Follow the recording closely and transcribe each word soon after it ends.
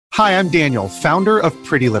Hi, I'm Daniel, founder of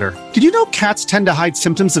Pretty Litter. Did you know cats tend to hide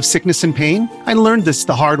symptoms of sickness and pain? I learned this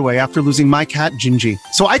the hard way after losing my cat, Gingy.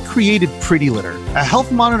 So I created Pretty Litter, a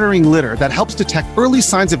health monitoring litter that helps detect early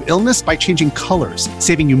signs of illness by changing colors,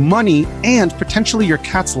 saving you money and potentially your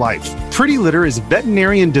cat's life. Pretty Litter is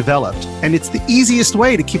veterinarian developed, and it's the easiest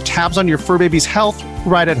way to keep tabs on your fur baby's health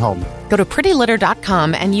right at home. Go to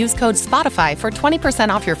prettylitter.com and use code SPOTIFY for 20%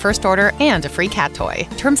 off your first order and a free cat toy.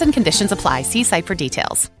 Terms and conditions apply. See site for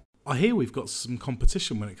details. I hear we've got some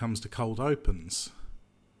competition when it comes to cold opens.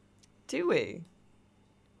 Do we?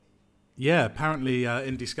 Yeah, apparently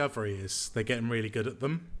in Discovery they're getting really good at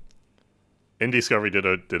them. In Discovery did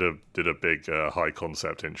a big high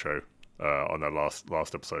concept intro on their last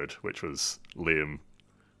episode, which was Liam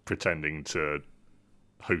pretending to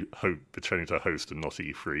host a not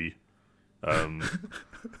E3,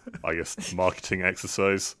 I guess, marketing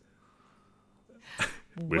exercise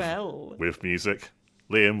with music.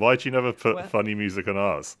 Liam, why do you never put funny music on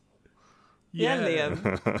ours? Yeah,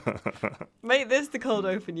 Liam. Make this the cold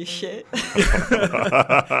open, you shit.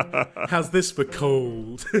 How's this for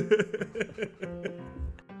cold?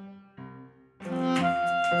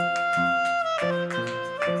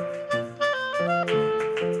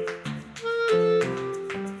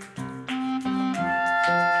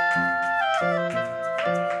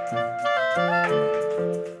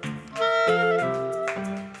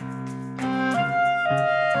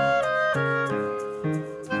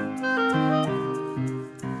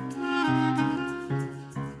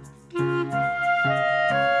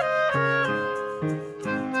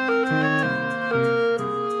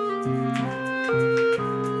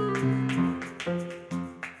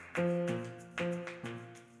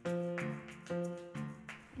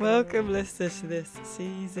 Welcome, listeners, to this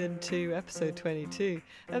Season 2, Episode 22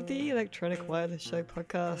 of the Electronic Wireless Show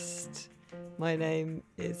podcast. My name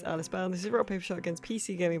is Alice Bell, and this is Rock Paper Shotgun's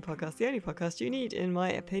PC Gaming Podcast, the only podcast you need, in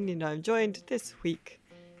my opinion. I'm joined this week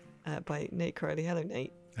by Nate Crowley. Hello,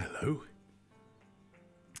 Nate. Hello.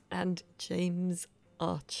 And James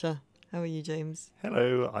Archer. How are you, James?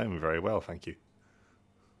 Hello, I'm very well, thank you.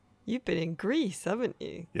 You've been in Greece, haven't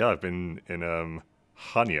you? Yeah, I've been in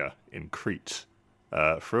Hania in Crete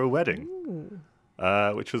for a wedding,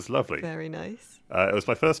 which was lovely. Very nice. It was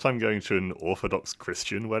my first time going to an Orthodox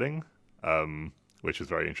Christian wedding, which was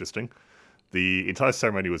very interesting. The entire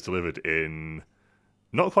ceremony was delivered in,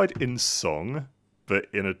 not quite in song, but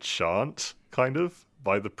in a chant, kind of,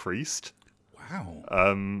 by the priest.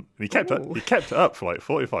 Wow. He kept it up for like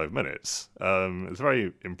 45 minutes. It was a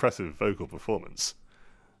very impressive vocal performance.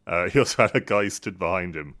 He also had a guy stood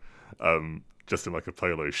behind him, just in like a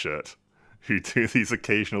polo shirt, who do these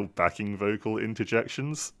occasional backing vocal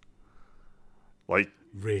interjections. Like,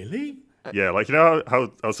 really? Yeah, like, you know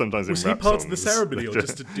how sometimes in rap songs... Was he part of the ceremony or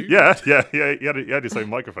just a dude? Yeah, he had his own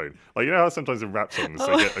microphone. Like, you know how sometimes in rap songs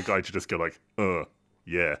they get a guy to just go like,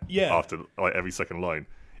 yeah, after like every second line.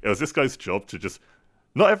 It was this guy's job to just,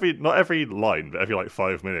 not every line, but every like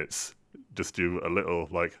 5 minutes, just do a little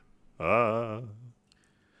like,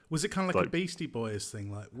 Was it kind of like a Beastie Boys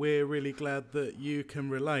thing? Like, we're really glad that you can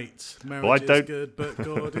relate. Marriage is good, but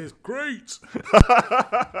God is great.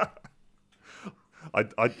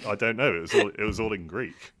 I don't know. It was all in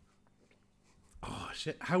Greek. Oh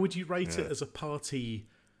shit! How would you rate it as a party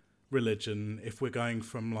religion if we're going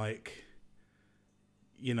from like,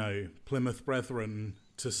 you know, Plymouth Brethren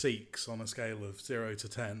to Sikhs on a scale of 0 to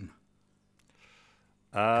 10?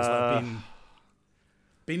 Because I've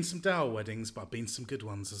been some dour weddings, but I've been some good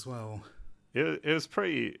ones as well. It was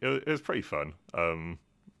pretty fun.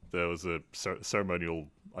 There was a ceremonial,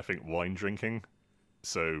 I think, wine drinking.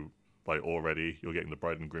 So, like, already you're getting the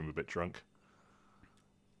bride and groom a bit drunk.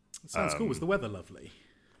 It sounds cool. Was the weather lovely?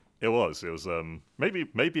 It was. It was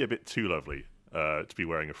maybe a bit too lovely to be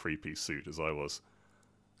wearing a three-piece suit as I was.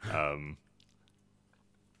 And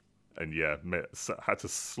yeah, had to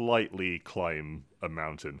slightly climb a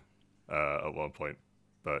mountain at one point.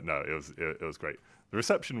 But no, it was great. The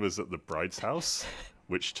reception was at the bride's house,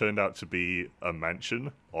 which turned out to be a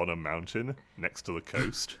mansion on a mountain next to the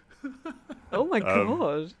coast. Oh my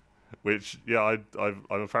god! Which, yeah, I'm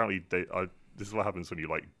apparently this is what happens when you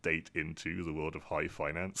like date into the world of high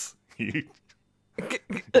finance. You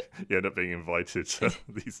end up being invited to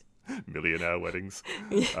these millionaire weddings.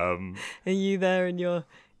 Are you there in your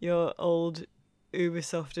old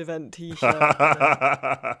Ubisoft event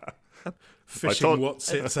T-shirt? Fishing what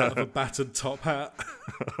sits out of a battered top hat.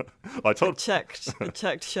 I told a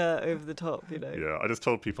checked shirt over the top, you know. Yeah, I just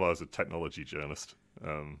told people I was a technology journalist,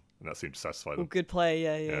 and that seemed to satisfy them. Oh, good play,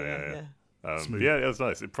 yeah. Yeah, it was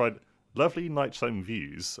nice. It provided lovely nighttime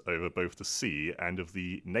views over both the sea and of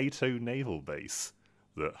the NATO naval base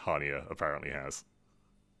that Hania apparently has.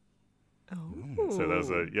 Oh. So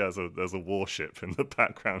there's a warship in the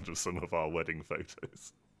background of some of our wedding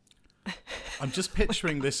photos. I'm just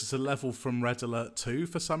picturing this as a level from Red Alert 2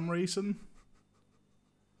 for some reason.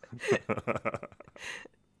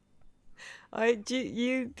 Have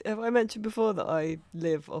I mentioned before that I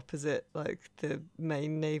live opposite like the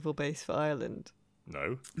main naval base for Ireland?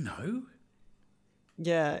 No.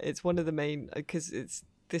 Yeah, it's one of the main, because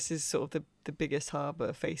this is sort of the biggest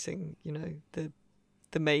harbour facing,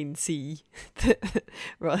 the main sea,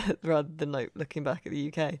 rather than like looking back at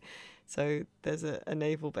the UK. So there's a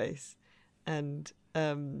naval base, and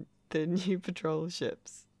the new patrol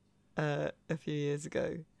ships a few years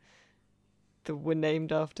ago that were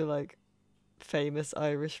named after like famous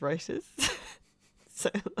Irish writers. so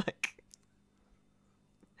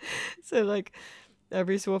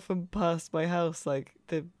every so often past my house, like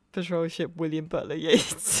the patrol ship William Butler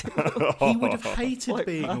Yeats. He would have hated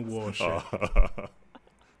being a warship.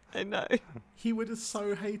 I know. He would have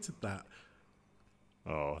so hated that.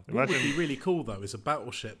 What would be really cool though is a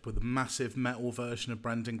battleship with a massive metal version of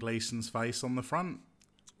Brendan Gleeson's face on the front.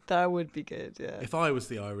 That would be good, yeah. If I was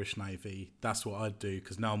the Irish Navy, that's what I'd do,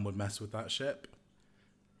 because no one would mess with that ship.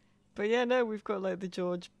 But yeah, no, we've got like the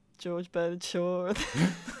George Bernard Shaw.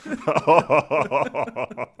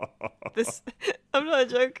 This, I'm not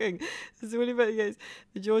joking. This is really funny, guys.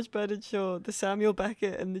 The George Bernard Shaw, the Samuel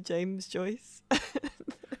Beckett, and the James Joyce.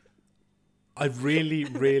 I really,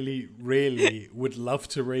 really, really would love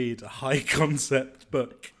to read a high concept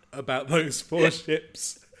book about those four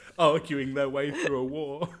ships arguing their way through a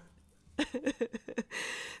war.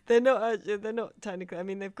 They're not technically. I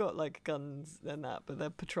mean, they've got like guns and that, but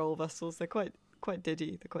they're patrol vessels. They're quite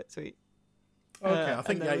diddy. They're quite sweet. Okay, I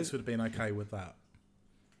think Yates would have been okay with that.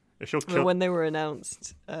 But when they were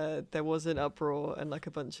announced, there was an uproar, and like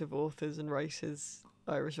a bunch of authors and writers,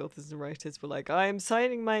 Irish authors and writers, were like, "I am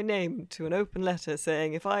signing my name to an open letter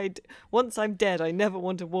saying once I'm dead, I never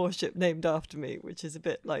want a warship named after me," which is a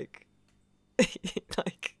bit like,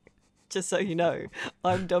 like, just so you know,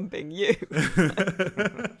 I'm dumping you.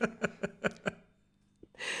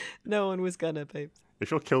 No one was gonna, babes.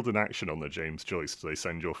 If you're killed in action on the James Joyce, do they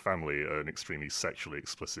send your family an extremely sexually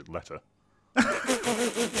explicit letter? I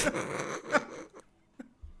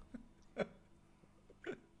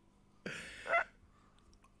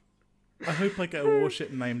hope I get a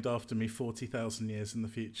warship named after me 40,000 years in the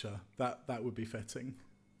future. That would be fitting.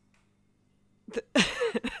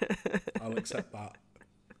 I'll accept that.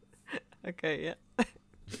 Okay, yeah.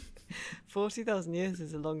 40,000 years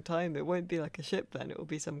is a long time. It won't be like a ship then. It will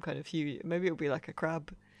be some kind of huge... Maybe it'll be like a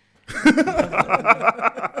crab.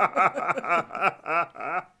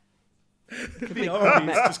 The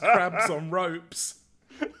army's just crabs on ropes.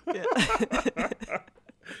 Yeah.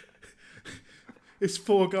 It's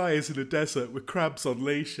four guys in a desert with crabs on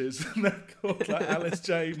leashes, and they're called like Alice,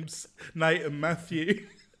 James, Nate, and Matthew.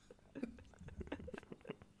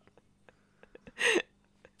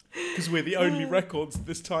 Because we're the only records at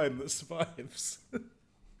this time that survives.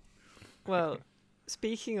 Well,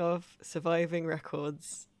 speaking of surviving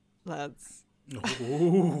records, lads.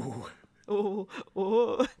 Ooh. Ooh.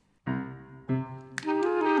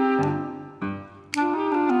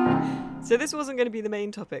 So this wasn't going to be the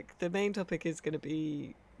main topic. The main topic is going to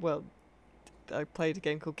be, well, I played a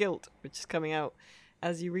game called Guilt, which is coming out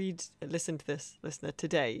as you listen to this, listener,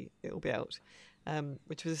 today. It will be out,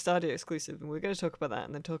 which was a Stadia exclusive, and we're going to talk about that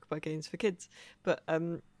and then talk about games for kids. But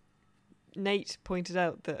Nate pointed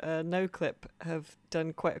out that NoClip have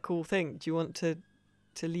done quite a cool thing. Do you want to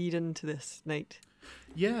lead into this, Nate?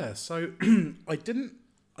 Yeah. So I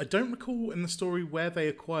don't recall in the story where they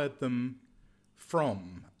acquired them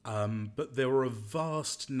from. But there were a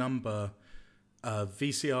vast number of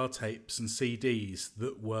VCR tapes and CDs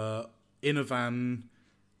that were in a van,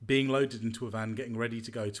 being loaded into a van, getting ready to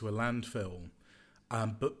go to a landfill.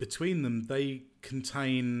 But between them, they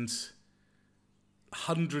contained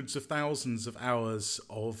hundreds of thousands of hours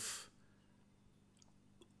of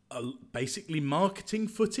basically marketing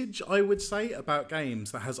footage, I would say, about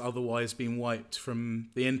games that has otherwise been wiped from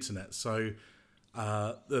the internet. So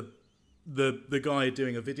the guy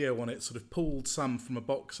doing a video on it sort of pulled some from a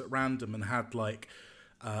box at random and had like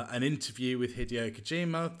an interview with Hideo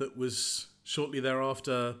Kojima that was shortly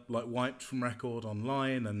thereafter like wiped from record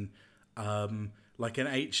online, and like an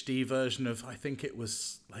HD version of, I think it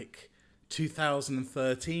was like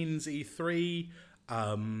 2013's E3,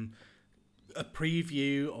 a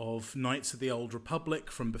preview of Knights of the Old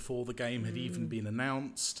Republic from before the game had even been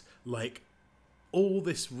announced, like all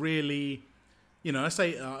this really You know,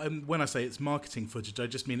 when I say it's marketing footage, I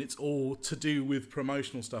just mean it's all to do with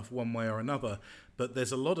promotional stuff one way or another. But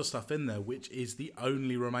there's a lot of stuff in there which is the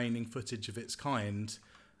only remaining footage of its kind.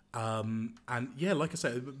 And yeah, like I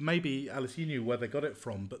said, maybe Alice, you knew where they got it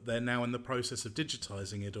from, but they're now in the process of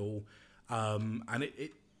digitizing it all. And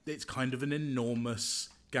it's kind of an enormous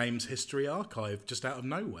games history archive just out of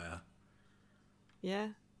nowhere. Yeah,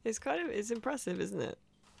 it's impressive, isn't it?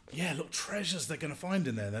 Yeah, look, treasures they're going to find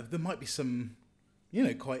in there. There might be some, you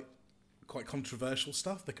know, quite controversial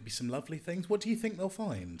stuff. There could be some lovely things. What do you think they'll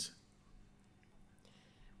find?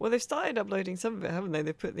 Well, they've started uploading some of it, haven't they?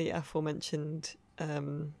 They've put the aforementioned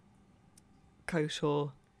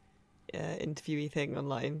KOTOR interviewee thing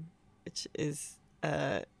online, which is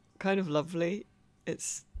kind of lovely.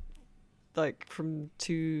 It's like from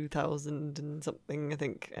 2000 and something, I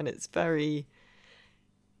think, and it's very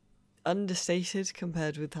understated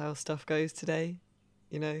compared with how stuff goes today.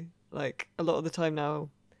 You know, like a lot of the time now,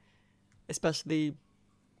 especially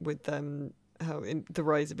with how in the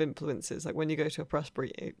rise of influencers, like when you go to a press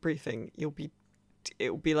briefing, it'll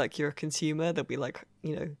be like you're a consumer. They'll be like,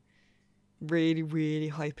 you know, really, really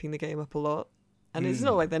hyping the game up a lot. And it's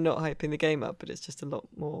not like they're not hyping the game up, but it's just a lot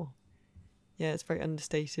more. Yeah, it's very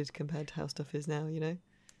understated compared to how stuff is now, you know?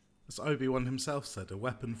 As Obi-Wan himself said, a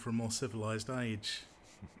weapon for a more civilized age.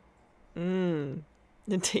 Indeed.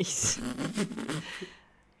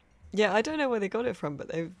 Yeah, I don't know where they got it from, but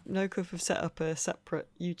NoClip have set up a separate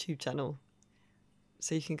YouTube channel.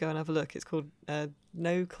 So you can go and have a look. It's called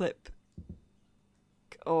NoClip.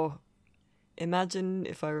 Or imagine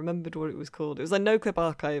if I remembered what it was called. It was like NoClip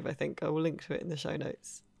Archive, I think. I will link to it in the show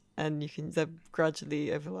notes. And they've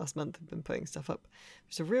gradually, over the last month, have been putting stuff up.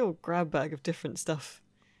 It's a real grab bag of different stuff.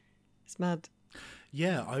 It's mad.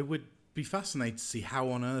 Yeah, I would be fascinated to see how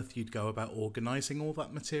on earth you'd go about organising all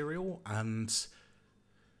that material and,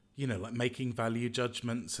 you know, like making value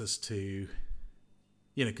judgments as to,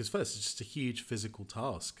 you know, because first it's just a huge physical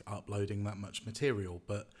task uploading that much material.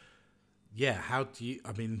 But yeah, how do you,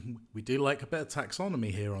 I mean, we do like a bit of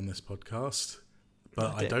taxonomy here on this podcast,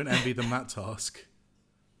 but I don't envy them that task.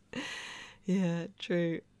 Yeah,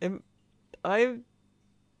 true. I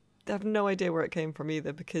have no idea where it came from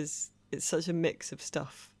either, because it's such a mix of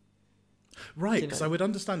stuff. Right, because I would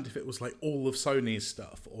understand if it was like all of Sony's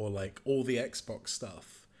stuff or like all the Xbox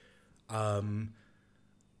stuff. I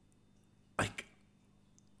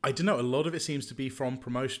don't know, a lot of it seems to be from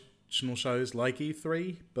promotional shows like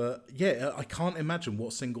E3, but yeah, I can't imagine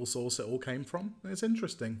what single source it all came from. It's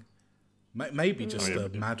interesting. Maybe just a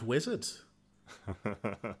mad wizard.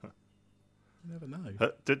 You never know.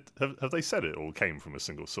 Have they said it all came from a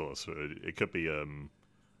single source? It could be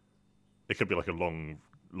like a long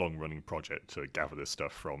running project to gather this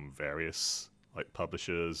stuff from various like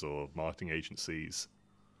publishers or marketing agencies.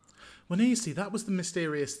 Well, no, you see, that was the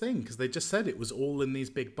mysterious thing, because they just said it was all in these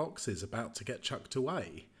big boxes about to get chucked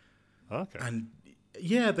away. Okay. And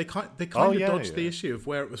yeah, they kind of dodged the issue of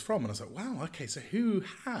where it was from, and I was like, wow, okay, so who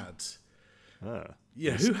had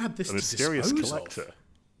who had this a mysterious collector? Of?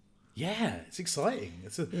 Yeah, it's exciting.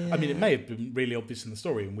 I mean, it may have been really obvious in the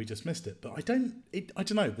story and we just missed it, but I don't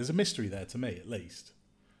know. There's a mystery there to me, at least.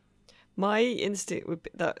 My instinct would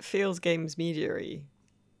be that feels games media-y,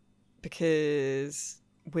 because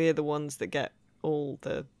we're the ones that get all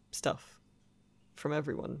the stuff from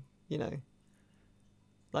everyone, you know.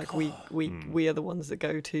 Like we are the ones that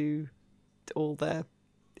go to all their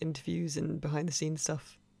interviews and behind the scenes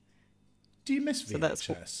stuff. Do you miss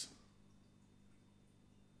VHS?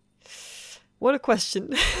 What a question.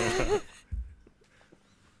 I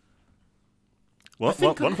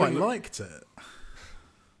think I quite liked it.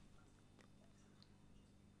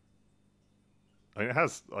 I mean, it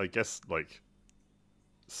has, I guess, like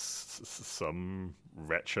some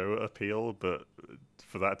retro appeal, but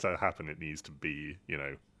for that to happen, it needs to be, you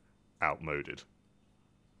know, outmoded.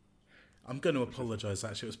 I'm going to apologise,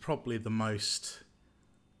 actually. It was probably the most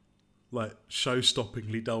like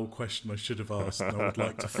show-stoppingly dull question I should have asked, and I would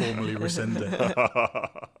like to formally rescind it.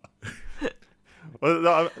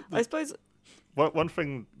 Well, I suppose the one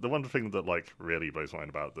thing that like really blows my mind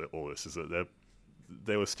about all this is that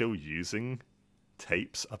they were still using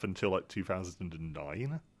tapes up until like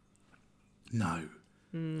 2009. No.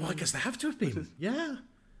 Well, I guess they have to have been. Yeah.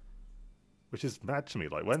 Which is mad to me.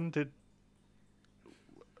 Like, when did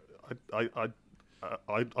I'm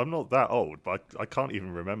not that old, but I can't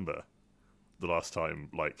even remember the last time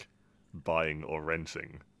like buying or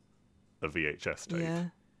renting a VHS tape. Yeah.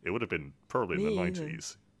 It would have been probably in the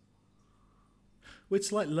 90s. Well,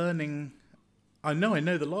 it's like learning. I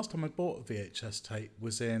know. The last time I bought a VHS tape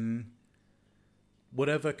was in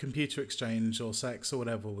whatever Computer Exchange or Sex or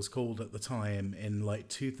whatever was called at the time, in like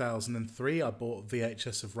 2003, I bought a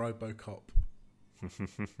VHS of RoboCop.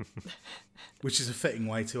 Which is a fitting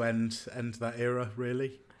way to end that era,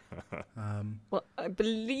 really. Well, I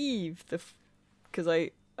believe because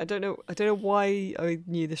I don't know why I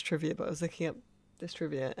knew this trivia, but I was looking up this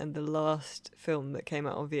trivia, and the last film that came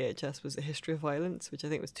out on VHS was A History of Violence, which I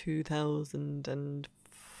think was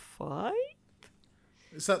 2005.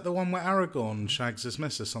 Is that the one where Aragorn shags his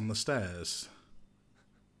missus on the stairs?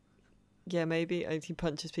 Yeah, maybe. He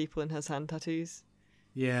punches people and has hand tattoos.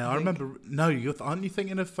 Yeah, I remember. No, aren't you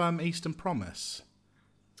thinking of Eastern Promise?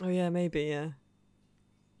 Oh yeah, maybe. Yeah.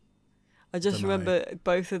 I just remember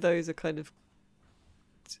both of those are kind of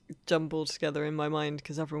jumbled together in my mind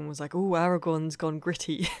because everyone was like, "Oh, Aragorn's gone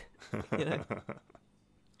gritty," you know.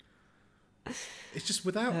 It's just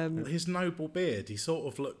without his noble beard, he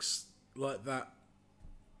sort of looks like that.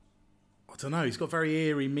 I don't know. He's got a very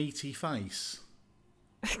eerie, meaty face.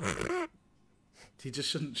 He just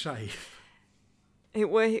shouldn't shave.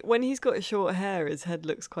 When he's got short hair, his head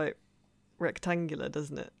looks quite rectangular,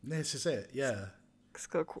 doesn't it? This is it, yeah. It's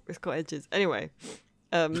got edges. Anyway,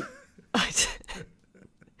 I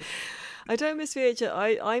don't miss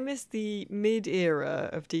VHS. I miss the mid-era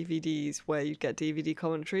of DVDs where you'd get DVD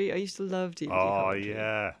commentary. I used to love DVD commentary. Oh,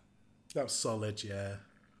 yeah. That was solid, yeah.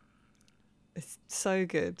 It's so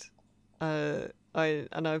good.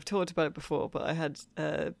 I've talked about it before, but I had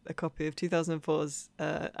a copy of 2004's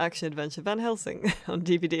action-adventure Van Helsing on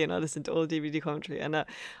DVD, and I listened to all the DVD commentary, and I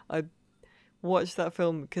watched that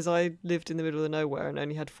film because I lived in the middle of nowhere and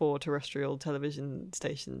only had 4 terrestrial television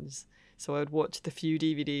stations, so I would watch the few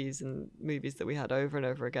DVDs and movies that we had over and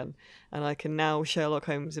over again, and I can now Sherlock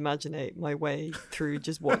Holmes imaginate my way through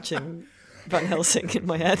just watching Van Helsing in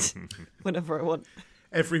my head whenever I want.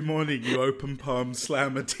 Every morning you open Palm,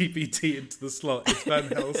 slam a DVD into the slot, it's Van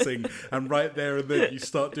Helsing, and right there and then you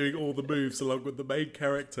start doing all the moves along with the main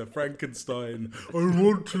character, Frankenstein. I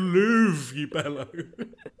want to live, you bellow.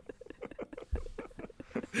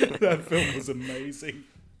 That film was amazing.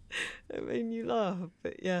 It made you laugh,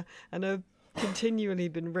 but yeah. And I've continually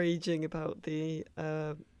been raging about the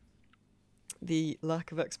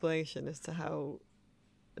lack of explanation as to how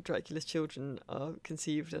Dracula's children are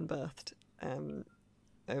conceived and birthed.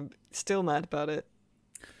 I'm still mad about it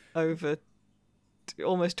over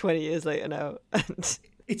almost 20 years later now. And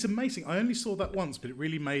it's amazing. I only saw that once, but it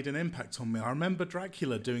really made an impact on me. I remember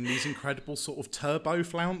Dracula doing these incredible sort of turbo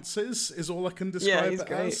flounces, is all I can describe it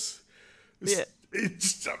great. as.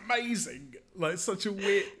 It's amazing. Like, such a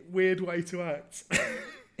weird way to act.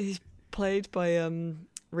 He's played by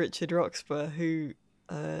Richard Roxburgh, who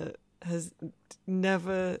has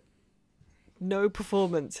never... No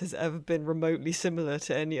performance has ever been remotely similar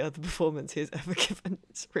to any other performance he has ever given.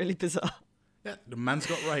 It's really bizarre. Yeah, the man's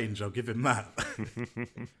got range, I'll give him that.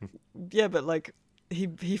 Yeah, but like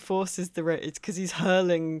he forces the range because he's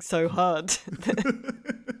hurling so hard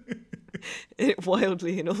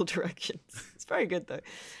wildly in all directions. It's very good though.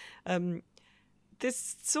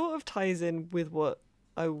 This sort of ties in with what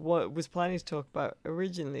I was planning to talk about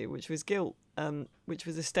originally, which was Guilt, which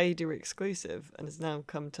was a Stadia exclusive and has now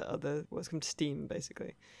come to Steam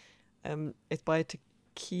basically. It's by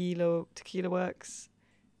Tequila Works.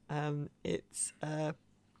 It's a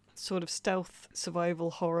sort of stealth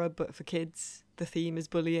survival horror, but for kids. The theme is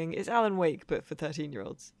bullying. It's Alan Wake, but for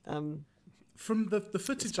 13-year-olds. From the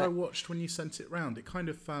footage I watched when you sent it round, it kind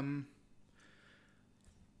of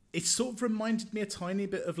it sort of reminded me a tiny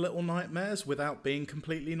bit of Little Nightmares without being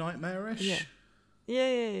completely nightmarish. Yeah.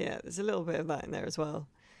 There's a little bit of that in there as well.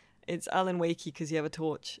 It's Alan Wakey because you have a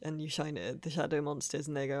torch and you shine it at the shadow monsters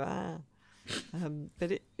and they go, ah.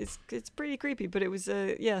 But it's pretty creepy. But it was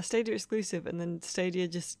a Stadia exclusive, and then Stadia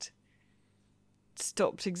just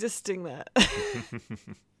stopped existing there.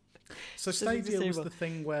 So Stadia was the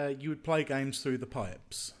thing where you would play games through the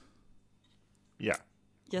pipes. Yeah.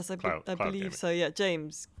 Yes, I believe gaming. So. Yeah,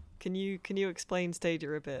 James, can you explain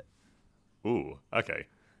Stadia a bit? Ooh, okay.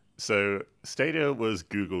 So Stadia was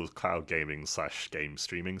Google's cloud gaming / game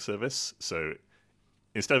streaming service. So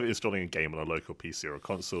instead of installing a game on a local PC or a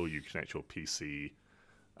console, you connect your PC,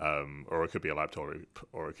 or it could be a laptop,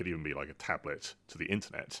 or it could even be like a tablet to the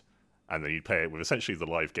internet, and then you'd play it with essentially the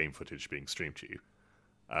live game footage being streamed to you.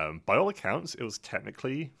 By all accounts, it was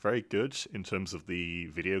technically very good in terms of the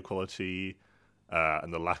video quality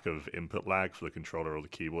and the lack of input lag for the controller or the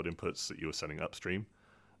keyboard inputs that you were sending upstream.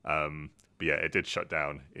 But yeah, it did shut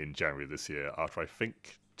down in January this year after I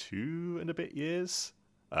think 2 and a bit years,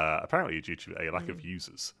 apparently due to a lack of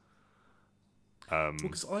users.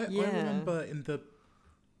 Because I remember in the,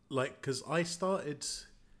 like, because I started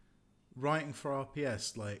writing for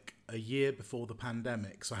RPS like a year before the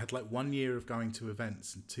pandemic. So I had like 1 year of going to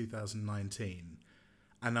events in 2019.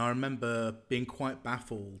 And I remember being quite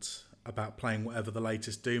baffled about playing whatever the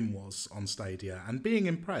latest Doom was on Stadia and being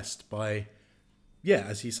impressed by, yeah,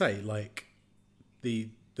 as you say, like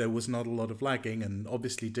there was not a lot of lagging, and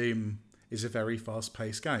obviously Doom is a very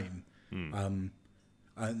fast-paced game. And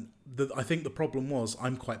I think the problem was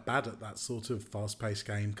I'm quite bad at that sort of fast-paced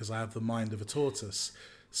game because I have the mind of a tortoise.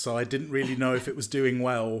 So I didn't really know if it was doing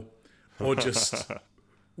well or just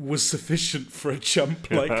was sufficient for a chump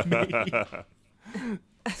like me.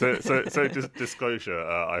 So just disclosure,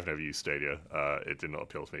 I've never used Stadia. It did not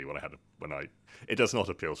appeal to me it does not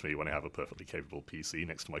appeal to me when I have a perfectly capable PC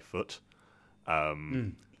next to my foot.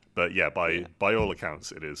 But yeah, by all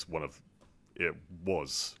accounts, it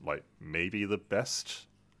was like maybe the best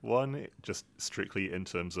one, just strictly in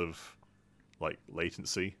terms of like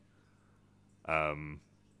latency.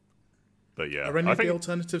 But yeah, Are any of the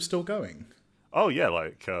alternatives still going? Oh yeah,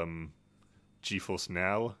 like GeForce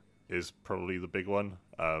Now is probably the big one.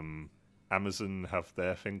 Amazon have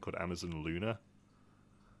their thing called Amazon Luna.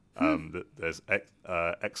 There's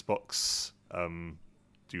Xbox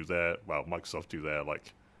Microsoft do their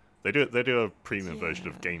like they do a premium version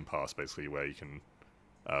of Game Pass basically where you can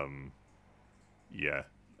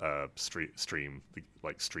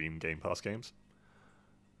stream Game Pass games.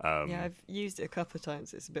 I've used it a couple of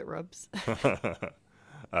times. It's a bit rubs.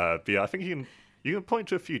 But yeah, I think you can point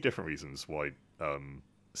to a few different reasons why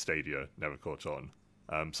Stadia never caught on.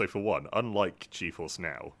 So for one, unlike GeForce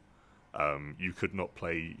Now, you could not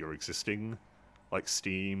play your existing like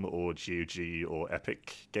Steam or GOG or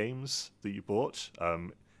Epic games that you bought.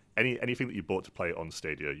 Anything that you bought to play on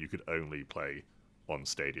Stadia, you could only play on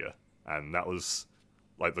Stadia, and that was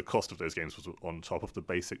like the cost of those games was on top of the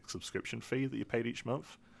basic subscription fee that you paid each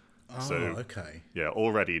month. Oh, okay. Yeah,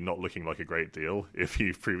 already not looking like a great deal if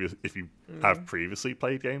you have previously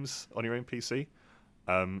played games on your own PC.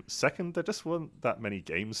 Second, there just weren't that many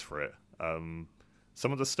games for it.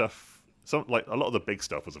 Some of the stuff, a lot of the big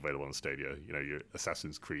stuff was available on Stadia. You know, your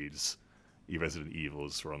Assassin's Creeds, your Resident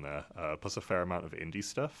Evils were on there, plus a fair amount of indie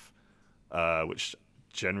stuff, which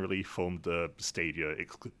generally formed the Stadia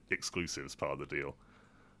exclusives part of the deal.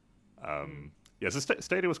 So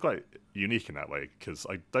Stadia was quite unique in that way because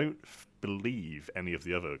I don't believe any of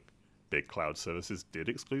the other big cloud services did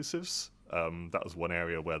exclusives. That was one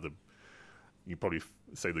area where you probably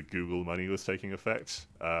say the Google money was taking effect.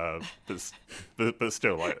 But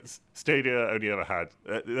still, like Stadia only ever had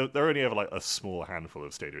there only ever like a small handful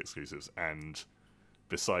of Stadia exclusives, and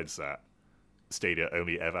besides that, Stadia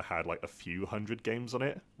only ever had like a few hundred games on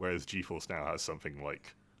it, whereas GeForce Now has something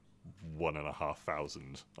like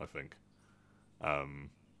 1,500, I think.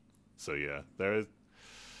 So yeah, there is.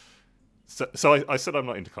 So I said I'm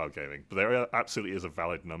not into cloud gaming, but there absolutely is a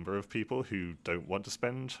valid number of people who don't want to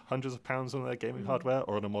spend hundreds of pounds on their gaming hardware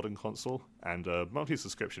or on a modern console, and a monthly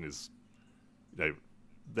subscription is,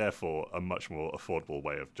 therefore a much more affordable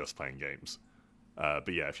way of just playing games.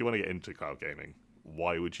 But yeah, if you want to get into cloud gaming,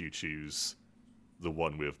 why would you choose the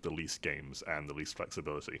one with the least games and the least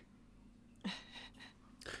flexibility?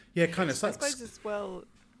 Yeah, kind of sucks.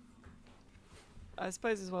 I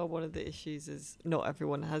suppose as well, one of the issues is not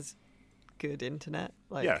everyone has good internet.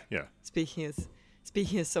 Like, yeah. Speaking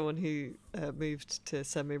as someone who moved to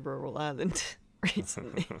semi-rural Ireland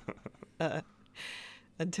recently,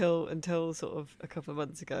 until sort of a couple of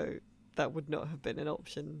months ago, that would not have been an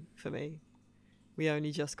option for me. We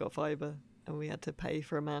only just got fibre, and we had to pay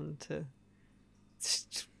for a man to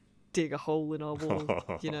dig a hole in our wall,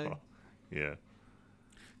 Yeah.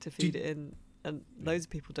 to feed it in, and loads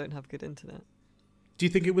of people don't have good internet. Do you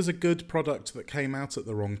think it was a good product that came out at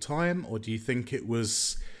the wrong time, or do you think it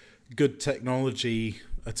was good technology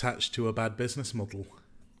attached to a bad business model?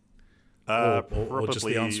 Or just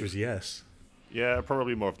the answer is yes? Yeah,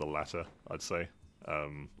 probably more of the latter, I'd say.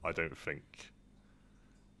 I don't think...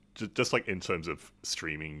 Just like in terms of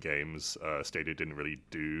streaming games, Stadia didn't really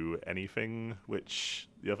do anything which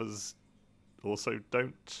the others also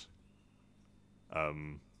don't.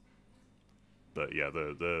 But yeah,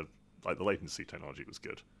 the latency technology was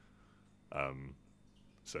good.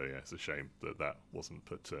 So yeah, it's a shame that wasn't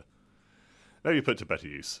put to better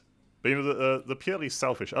use. But the purely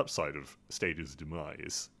selfish upside of Stadia's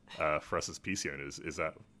demise for us as PC owners is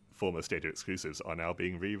that former Stadia exclusives are now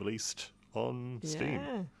being re-released on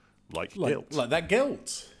Steam. Like Guilt. Like that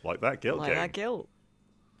Guilt. Like that Guilt game. Like that Guilt.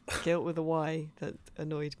 Guilt with a Y. That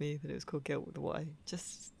annoyed me that it was called Guilt with a Y.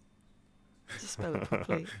 Just spell it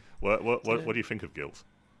properly. What do you think of Guilt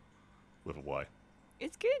with a Y?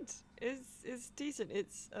 It's good. It's decent.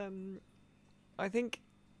 It's I think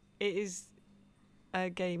it is a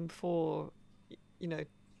game for,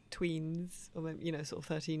 tweens, or sort of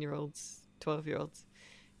 13-year-olds, 12-year-olds.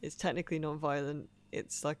 It's technically non-violent.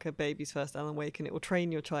 It's like a baby's first Alan Wake, and it will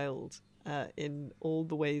train your child in all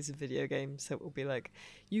the ways of video games. So it will be like,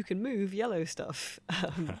 you can move yellow stuff.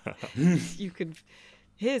 You can,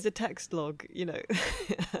 here's a text log,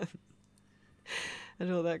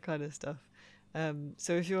 and all that kind of stuff.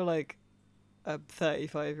 So if you're like a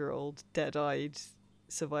 35-year-old dead-eyed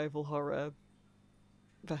survival horror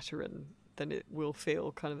veteran, then it will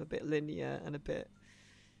feel kind of a bit linear and a bit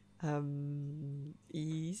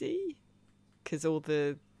easy, because all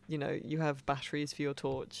the you have batteries for your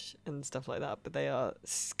torch and stuff like that, but they are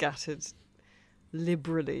scattered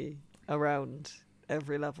liberally around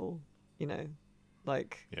every level.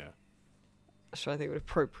 Like, yeah. I'm trying to think of an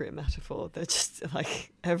appropriate metaphor. They're just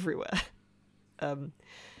like everywhere.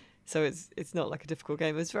 So it's not like a difficult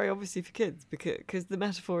game. It's very obviously for kids because the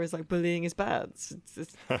metaphor is like bullying is bad. So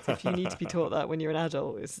if you need to be taught that when you're an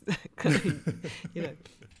adult, it's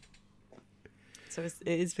So it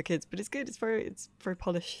is for kids, but it's good. It's very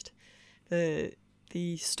polished. The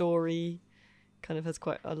story kind of has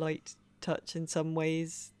quite a light touch in some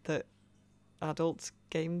ways that adult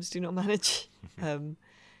games do not manage.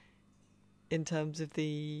 In terms of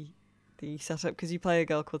the setup, because you play a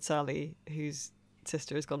girl called Sally whose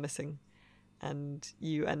sister has gone missing, and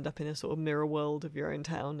you end up in a sort of mirror world of your own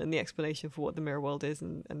town, and the explanation for what the mirror world is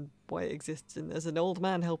and why it exists, and there's an old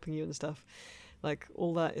man helping you and stuff. Like,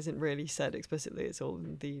 all that isn't really said explicitly. It's all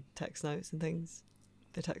in the text notes and things,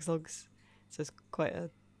 the text logs. So it's quite a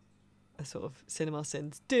sort of cinema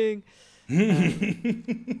sins ding.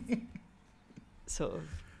 Sort of,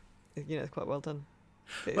 it's quite well done.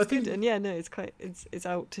 But it's good. And it's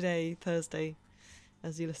out today, Thursday,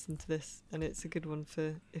 as you listen to this, and it's a good one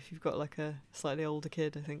for if you've got like a slightly older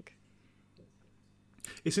kid, I think.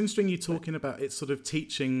 It's interesting you talking about it sort of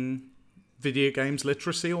teaching video games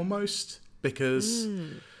literacy almost, because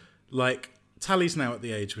like Tally's now at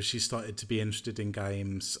the age where she started to be interested in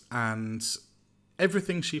games, and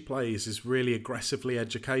everything she plays is really aggressively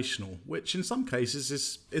educational, which in some cases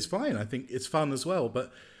is fine. I think it's fun as well,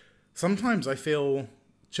 but sometimes I feel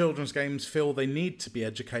children's games feel they need to be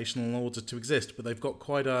educational in order to exist, but they've got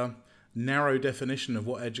quite a narrow definition of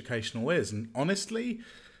what educational is. And honestly,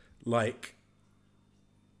 like,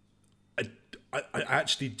 I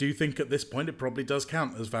actually do think at this point it probably does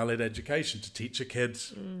count as valid education to teach a kid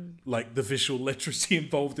like the visual literacy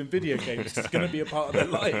involved in video games. It's going to be a part of their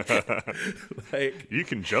life. Like, you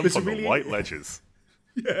can jump on the white ledges.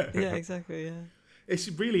 Yeah, exactly. Yeah, it's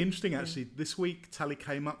really interesting actually. This week, Tally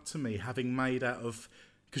came up to me having made out of,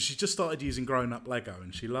 because she just started using grown-up Lego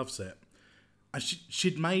and she loves it. And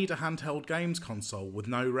she'd made a handheld games console with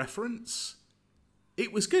no reference.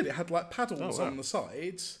 It was good. It had like paddles on the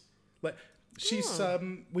sides. Like, she's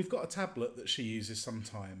we've got a tablet that she uses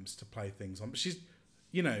sometimes to play things on, but she's,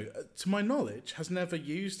 to my knowledge, has never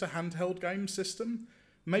used a handheld game system.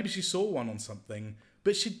 Maybe she saw one on something,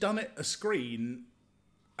 but she'd done it a screen,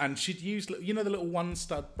 and she'd used, the little one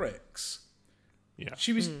stud bricks. Yeah,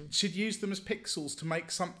 she'd used them as pixels to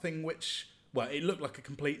make something which, well, it looked like a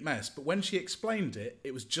complete mess, but when she explained it,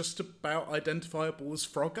 it was just about identifiable as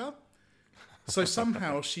Frogger. So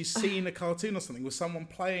somehow she's seen a cartoon or something with someone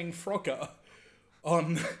playing Frogger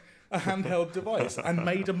on a handheld device and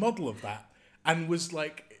made a model of that and was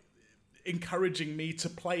like encouraging me to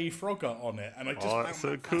play Frogger on it, and I just found that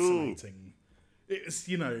so fascinating. It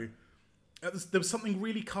was, there was something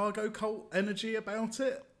really cargo cult energy about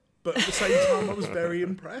it, but at the same time I was very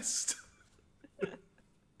impressed.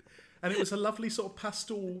 And it was a lovely sort of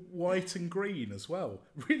pastel white and green as well.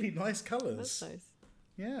 Really nice colours. That's nice.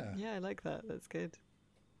 Yeah. Yeah, I like that. That's good.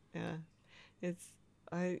 Yeah.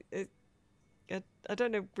 I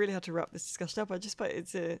don't know really how to wrap this discussion up. But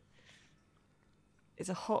it's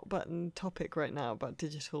a hot button topic right now about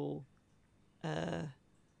digital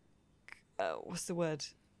what's the word?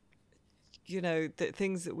 That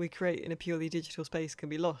things that we create in a purely digital space can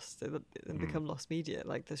be lost and become lost media.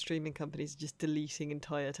 Like the streaming companies are just deleting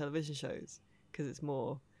entire television shows because it's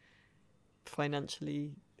more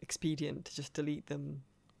financially expedient to just delete them.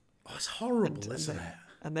 Oh, it's horrible, isn't it?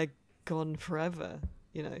 And they're gone forever,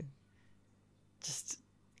 just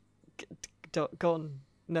gone,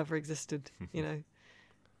 never existed,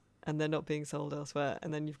 and they're not being sold elsewhere.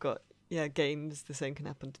 And then you've got, games, the same can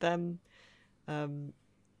happen to them.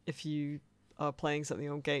 If you are playing something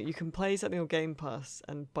on game, you can play something on Game Pass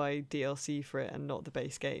and buy DLC for it and not the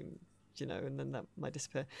base game, and then that might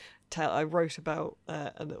disappear. I wrote about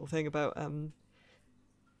a little thing about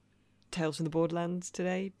Tales from the Borderlands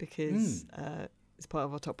today because it's part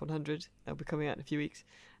of our top 100. That'll be coming out in a few weeks,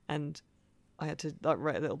 and I had to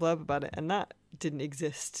write a little blurb about it, and that didn't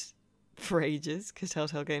exist for ages because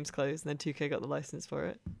Telltale Games closed, and then 2K got the license for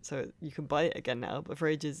it, so you can buy it again now. But for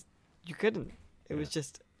ages, you couldn't. It was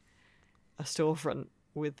just a storefront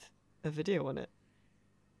with a video on it.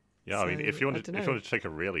 Yeah, So, I mean, if you wanted to take a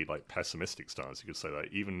really like pessimistic stance, you could say that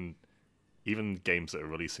even games that are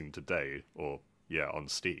releasing today or on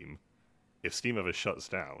Steam, if Steam ever shuts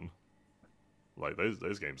down, like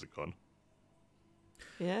those games are gone.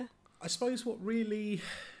 Yeah. I suppose what really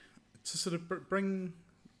to sort of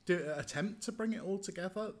attempt to bring it all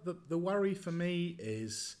together, the worry for me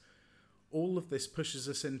is all of this pushes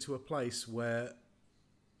us into a place where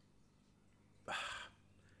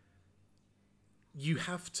you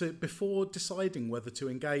have to, before deciding whether to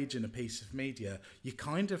engage in a piece of media, you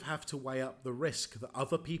kind of have to weigh up the risk that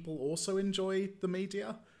other people also enjoy the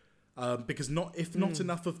media, because if not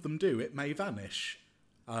enough of them do, it may vanish.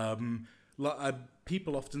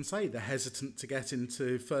 People often say they're hesitant to get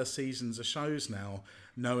into first seasons of shows now,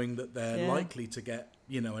 knowing that they're likely to get,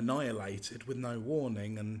 annihilated with no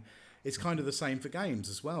warning. And it's kind of the same for games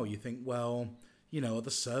as well. You think, well, are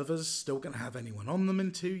the servers still going to have anyone on them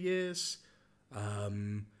in 2 years?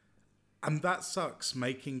 And that sucks,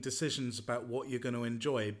 making decisions about what you're going to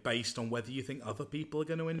enjoy based on whether you think other people are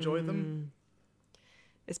going to enjoy them.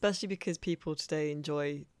 Especially because people today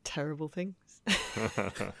enjoy terrible things.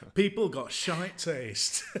 People got shite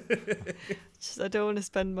taste. I don't want to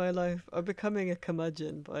spend my life... I'm becoming a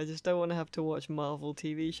curmudgeon, but I just don't want to have to watch Marvel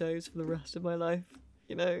TV shows for the rest of my life.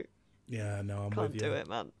 Yeah, no, I'm Can't with you. do it,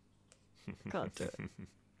 man. Can't do it.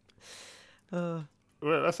 Well,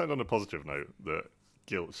 let's end on a positive note that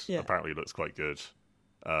Guilt apparently looks quite good.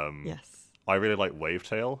 Yes. I really like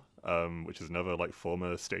Wavetale, which is another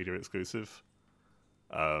former Stadia exclusive.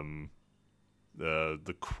 The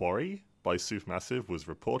Quarry by Supermassive was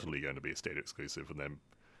reportedly going to be a Stadia exclusive and then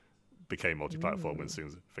became multi-platform when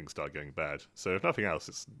things started going bad. So if nothing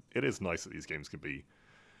else, it is nice that these games can be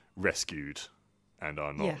rescued and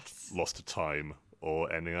are not lost to time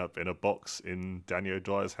or ending up in a box in Daniel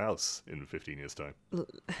Dwyer's house in 15 years' time.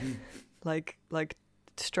 Like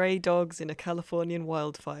stray dogs in a Californian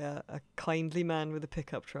wildfire, a kindly man with a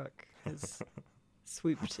pickup truck has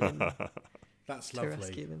swooped in That's to lovely.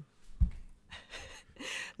 rescue them.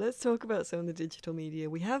 Let's talk about some of the digital media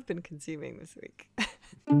we have been consuming this week.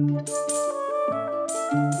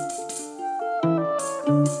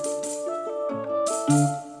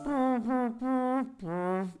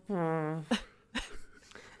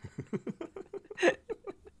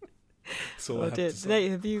 Dear.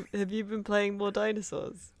 Nate, have you been playing more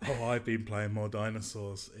dinosaurs? Oh, I've been playing more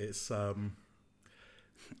dinosaurs. It's I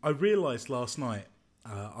realised last night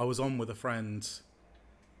I was on with a friend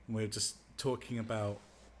and we were just talking about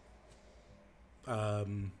I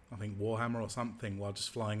think Warhammer or something while just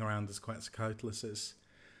flying around as Quetzalcoatluses,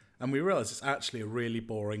 and we realised it's actually a really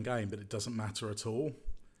boring game, but it doesn't matter at all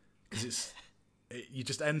because you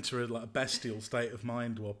just enter a bestial state of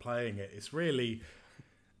mind while playing it. It's really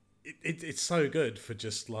it's so good for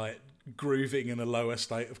just grooving in a lower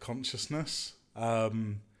state of consciousness,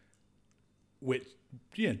 which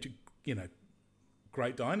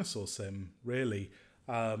great dinosaur sim really.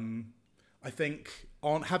 I think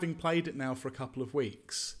on having played it now for a couple of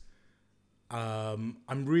weeks, I'm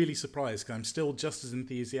really surprised because I'm still just as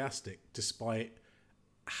enthusiastic despite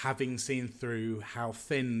having seen through how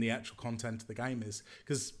thin the actual content of the game is.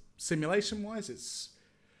 Because simulation-wise, it's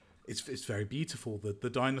very beautiful. The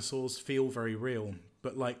dinosaurs feel very real.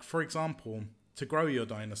 But for example, to grow your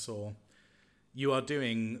dinosaur, you are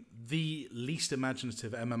doing the least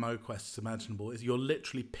imaginative MMO quests imaginable. You're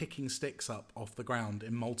literally picking sticks up off the ground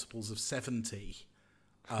in multiples of 70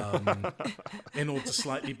 in order to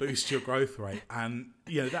slightly boost your growth rate. And,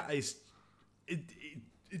 that is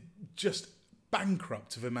just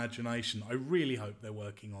bankrupt of imagination. I really hope they're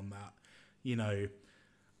working on that,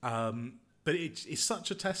 But it's such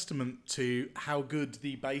a testament to how good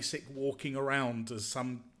the basic walking around as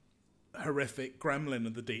some horrific gremlin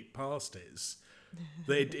of the deep past is.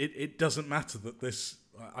 That it doesn't matter that this,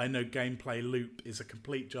 I know gameplay loop is a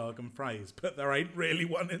complete jargon phrase, but there ain't really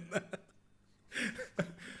one in there.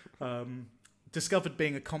 Discovered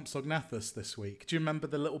being a Compsognathus this week. Do you remember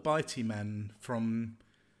the little bitey men from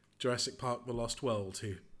Jurassic Park The Lost World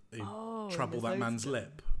who trouble that man's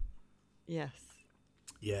lip? Yes.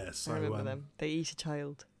 Yeah, so I remember them. They eat a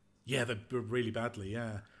child. Yeah, they're really badly,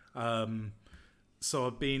 yeah. So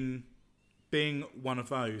I've been being one of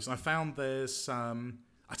those. I found there's... I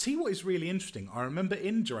tell you what is really interesting. I remember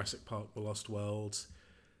in Jurassic Park The Lost World,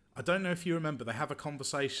 I don't know if you remember, they have a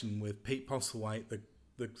conversation with Pete Postlethwaite, the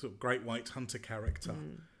sort of great white hunter character,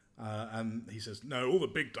 And he says, no, all the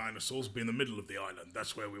big dinosaurs will be in the middle of the island.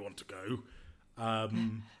 That's where we want to go.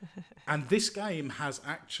 And this game has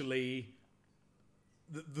actually...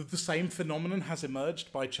 The same phenomenon has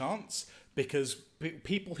emerged by chance, because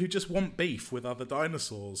people who just want beef with other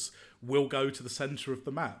dinosaurs will go to the centre of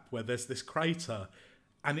the map where there's this crater.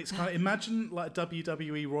 And it's kind of, imagine like a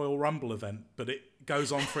WWE Royal Rumble event, but it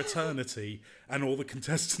goes on for eternity and all the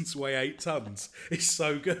contestants weigh 8 tons. It's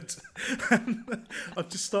so good. And I've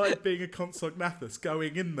just started being a consognathus,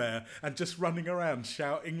 going in there and just running around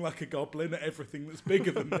shouting like a goblin at everything that's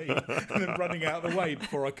bigger than me and then running out of the way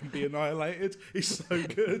before I can be annihilated. It's so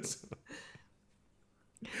good.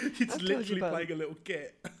 It's literally playing a little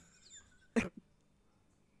git.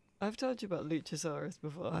 I've told you about Luchasaurus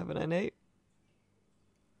before, haven't I, Nate?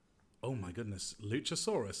 Oh my goodness,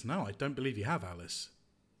 Luchasaurus? No, I don't believe you have, Alice.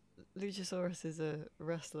 Luchasaurus is a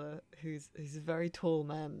wrestler who's a very tall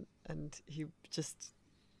man, and he just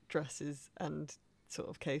dresses and sort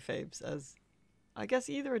of kayfabes as, I guess,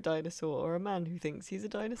 either a dinosaur or a man who thinks he's a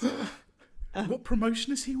dinosaur. What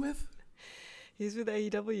promotion is he with? He's with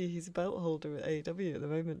AEW. He's a belt holder at AEW at the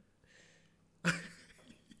moment.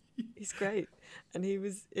 He's great. And he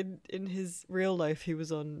was in his real life, he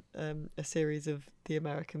was on a series of The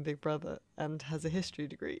American Big Brother and has a history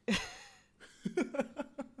degree.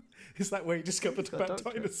 Is that where he discovered about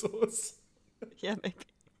dinosaurs? Yeah, maybe.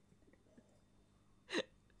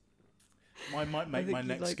 I might make my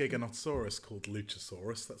next Giganotosaurus called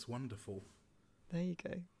Luchasaurus. That's wonderful. There you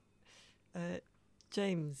go.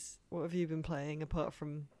 James, what have you been playing apart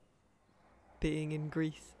from being in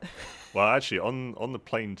Greece? Well, actually, on the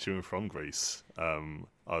plane to and from Greece, I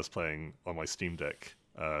was playing on my Steam Deck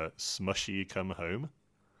Smushy Come Home,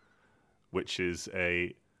 which is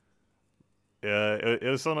it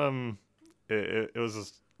was on it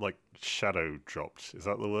was like shadow dropped. Is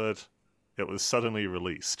that the word? It was suddenly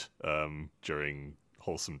released during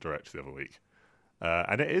Wholesome Direct the other week,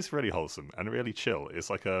 and it is really wholesome and really chill. It's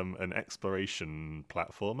like an exploration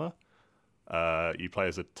platformer. You play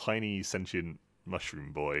as a tiny sentient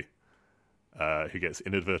mushroom boy who gets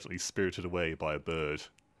inadvertently spirited away by a bird.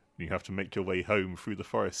 And you have to make your way home through the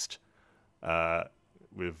forest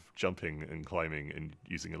with jumping and climbing and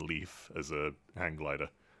using a leaf as a hang glider.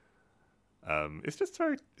 It's just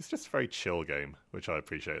a very chill game, which I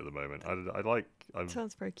appreciate at the moment. It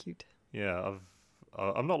sounds very cute. Yeah,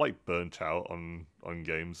 I'm not like burnt out on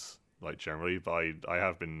games like generally, but I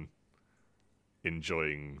have been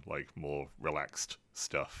enjoying like more relaxed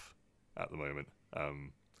stuff at the moment.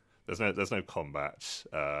 There's no combat,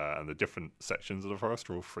 and the different sections of the forest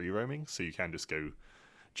are all free roaming, so you can just go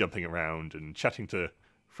jumping around and chatting to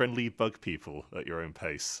friendly bug people at your own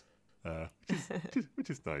pace, which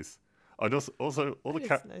is nice. And also all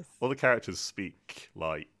the characters speak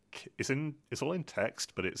like it's all in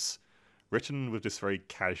text, but it's written with this very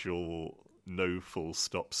casual, no full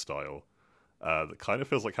stop style that kind of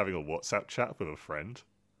feels like having a WhatsApp chat with a friend.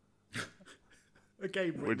 A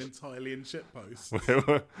game written entirely in shitpost.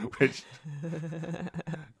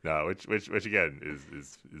 which again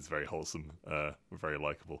is very wholesome, very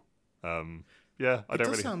likable. Yeah, it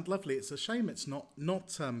does sound lovely. It's a shame it's not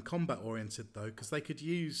combat oriented though, because they could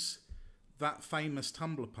use that famous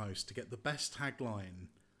Tumblr post to get the best tagline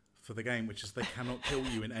for the game, which is "They cannot kill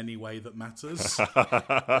you in any way that matters." It's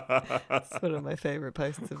one of my favourite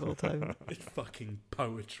posts of all time. It's fucking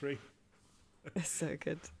poetry. It's so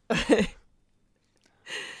good.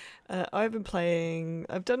 I've been playing.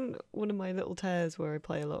 I've done one of my little tears where I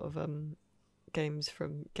play a lot of games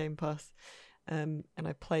from Game Pass, and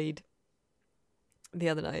I played the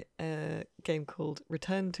other night a game called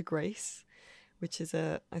Return to Grace, which is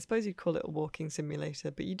I suppose you'd call it a walking simulator,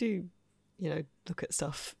 but you do, look at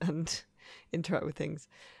stuff and interact with things.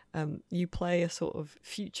 You play a sort of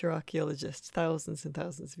future archaeologist, thousands and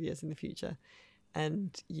thousands of years in the future,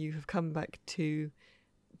 and you have come back to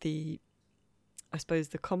the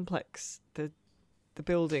complex, the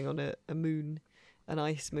building on a moon, an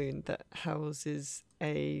ice moon that houses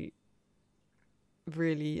a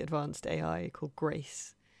really advanced AI called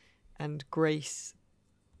Grace. And Grace,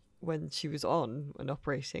 when she was on and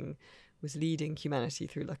operating, was leading humanity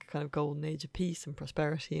through like a kind of golden age of peace and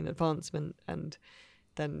prosperity and advancement. And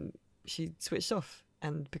then she switched off.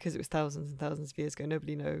 And because it was thousands and thousands of years ago,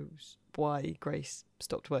 nobody knows why Grace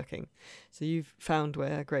stopped working. So you've found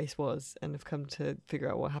where Grace was and have come to figure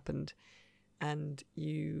out what happened. And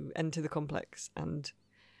you enter the complex and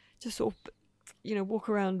just sort of, walk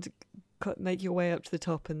around, make your way up to the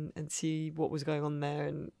top and see what was going on there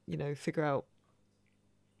and, figure out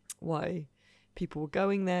why people were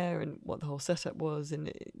going there and what the whole setup was.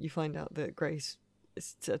 And you find out that Grace,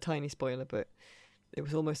 it's a tiny spoiler, but it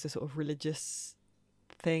was almost a sort of religious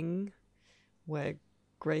thing where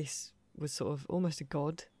Grace was sort of almost a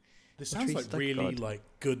god. This sounds like really like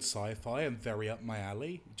good sci-fi and very up my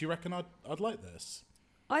alley. Do you reckon I'd like this?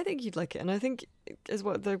 I think you'd like it, and I think as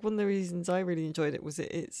well. One of the reasons I really enjoyed it was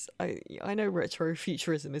I know retro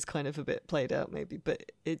futurism is kind of a bit played out maybe, but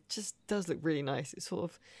it just does look really nice. It's sort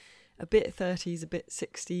of a bit 30s, a bit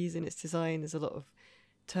 60s in its design. There's a lot of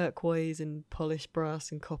turquoise and polished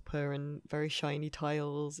brass and copper and very shiny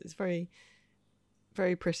tiles. It's very,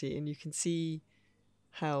 very pretty, and you can see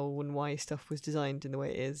how and why stuff was designed in the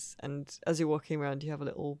way it is. And as you're walking around, you have a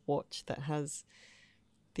little watch that has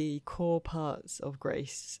the core parts of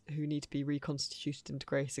Grace who need to be reconstituted into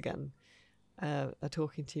Grace again are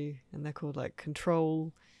talking to you, and they're called like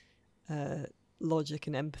control, logic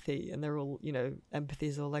and empathy, and they're all, empathy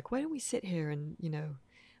is all like, why don't we sit here and,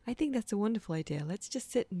 I think that's a wonderful idea, let's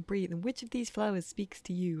just sit and breathe, and which of these flowers speaks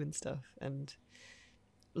to you and stuff. And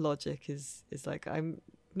logic is like, I'm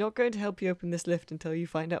not going to help you open this lift until you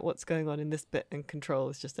find out what's going on in this bit, and control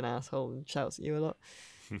is just an asshole and shouts at you a lot.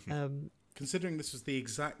 Considering this was the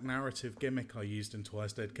exact narrative gimmick I used in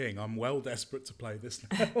Twice Dead King, I'm well desperate to play this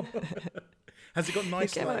now. Has it got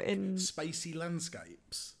nice, spacey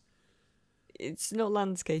landscapes? It's not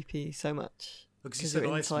landscapey so much. Because you said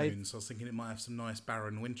Ice Moon, so I was thinking it might have some nice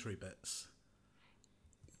barren, wintry bits.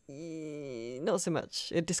 Not so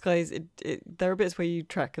much. It disguises it. There are bits where you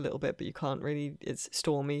track a little bit, but you can't really. It's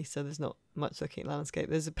stormy, so there's not much looking at landscape.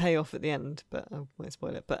 There's a payoff at the end, but I won't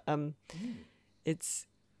spoil it. But it's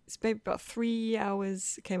maybe about 3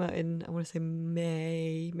 hours. It came out in, I want to say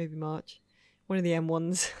May, maybe March. One of the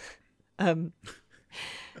M1s.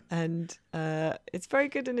 And it's very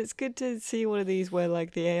good, and it's good to see one of these where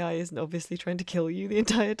like the AI isn't obviously trying to kill you the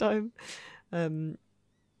entire time.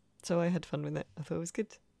 So I had fun with it. I thought it was good.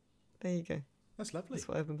 There you go. That's lovely. That's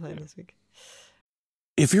what I've been playing this week.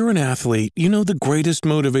 If you're an athlete, you know the greatest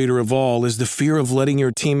motivator of all is the fear of letting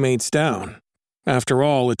your teammates down. After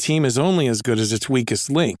all, a team is only as good as its weakest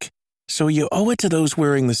link. So you owe it to those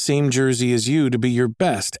wearing the same jersey as you to be your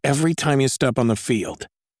best every time you step on the field.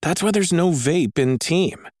 That's why there's no vape in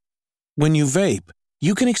team. When you vape,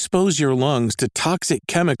 you can expose your lungs to toxic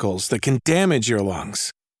chemicals that can damage your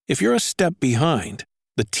lungs. If you're a step behind,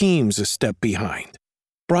 the team's a step behind.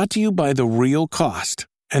 Brought to you by The Real Cost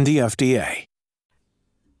and the FDA.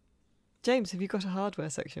 James, have you got a hardware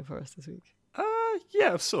section for us this week?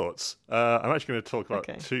 Yeah, of sorts. I'm actually going to talk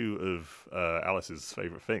about two of Alice's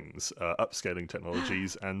favourite things, upscaling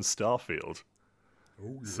technologies and Starfield.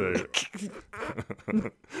 Ooh.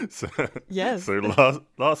 So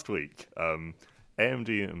last week,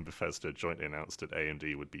 AMD and Bethesda jointly announced that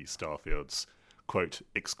AMD would be Starfield's, quote,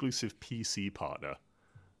 exclusive PC partner,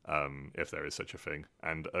 if there is such a thing.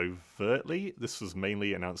 And overtly, this was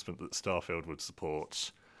mainly an announcement that Starfield would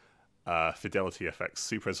support Fidelity FX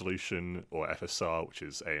Super Resolution, or FSR, which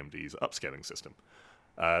is AMD's upscaling system.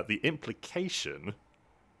 The implication,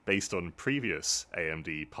 based on previous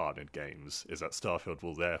AMD partnered games, is that Starfield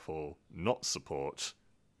will therefore not support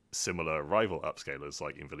similar rival upscalers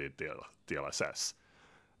like NVIDIA DLSS.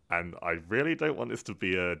 And I really don't want this to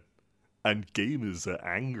be and gamers are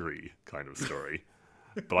angry kind of story.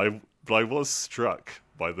 but I was struck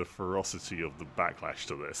by the ferocity of the backlash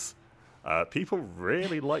to this. People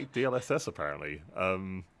really like DLSS apparently.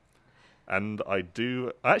 And I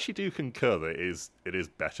actually do concur that it is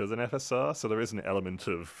better than FSR, so there is an element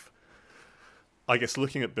of, I guess,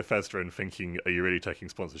 looking at Bethesda and thinking, are you really taking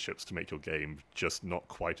sponsorships to make your game just not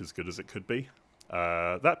quite as good as it could be?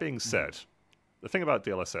 That being said, the thing about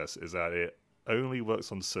DLSS is that it only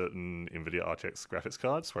works on certain NVIDIA RTX graphics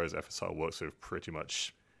cards, whereas FSR works with pretty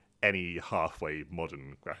much any halfway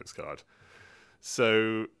modern graphics card.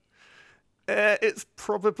 So it's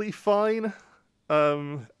probably fine.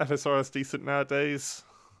 FSR is decent nowadays.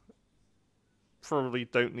 Probably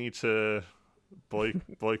don't need to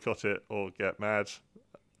boycott it or get mad,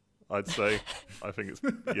 I'd say. I think it's,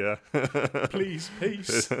 yeah. Please,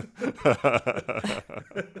 peace.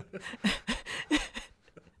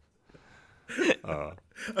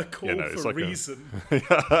 A call for like reason.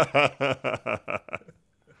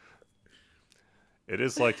 It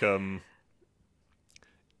is like, so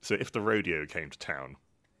if the rodeo came to town,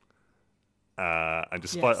 and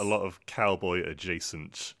despite a lot of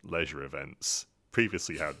cowboy-adjacent leisure events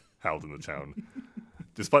previously held in the town,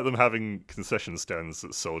 despite them having concession stands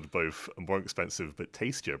that sold both a more expensive but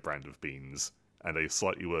tastier brand of beans and a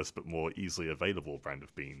slightly worse but more easily available brand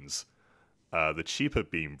of beans, the cheaper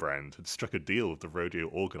bean brand had struck a deal with the rodeo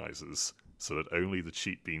organizers so that only the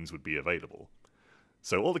cheap beans would be available.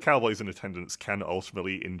 So all the cowboys in attendance can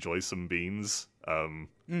ultimately enjoy some beans,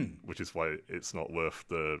 which is why it's not worth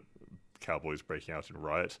the Cowboys breaking out in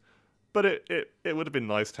riot. But it would have been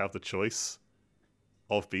nice to have the choice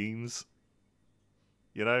of beans,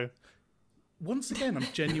 you know? Once again, I'm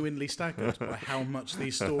genuinely staggered by how much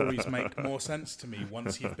these stories make more sense to me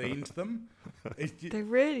once you've been to them. They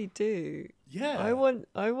really do. Yeah. I want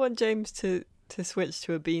James to switch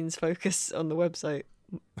to a beans focus on the website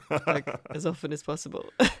like as often as possible.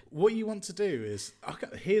 What you want to do is, okay,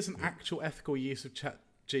 here's an actual ethical use of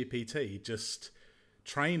ChatGPT. Just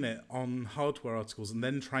train it on hardware articles and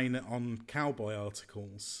then train it on cowboy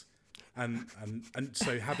articles. And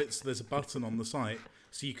so there's a button on the site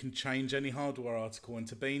so you can change any hardware article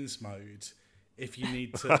into beans mode if you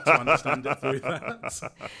need to understand it through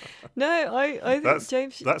that. No, I think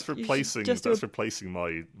James. That's replacing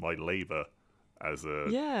my labour as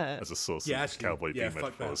a source of cowboy bean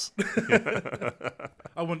metaphors.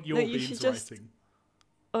 I want your beans writing.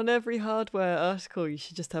 On every hardware article, you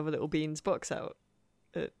should just have a little beans box out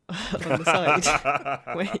on the side.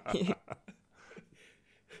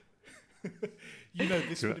 You know,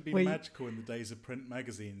 this would have been magical in the days of print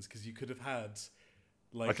magazines because you could have had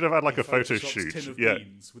I could have had like a photo shoot, tin of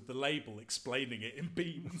beans with the label explaining it in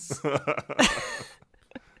beans.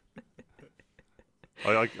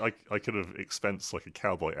 I could have expensed like a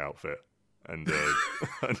cowboy outfit and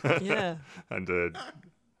and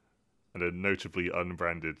a notably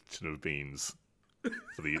unbranded tin of beans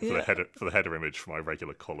for the header image for my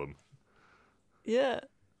regular column. Yeah.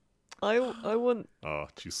 I want.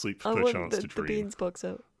 To sleep for a chance to dream. The beans box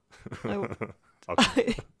out.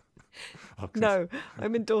 No,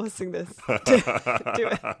 I'm endorsing this. Do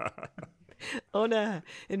it on air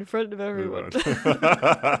in front of everyone.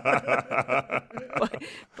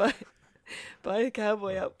 buy a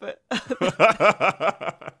cowboy outfit.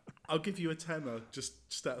 I'll give you a tenner just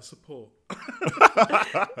out of support.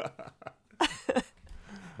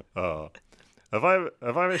 Have I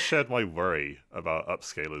ever shared my worry about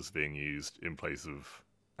upscalers being used in place of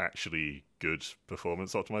actually good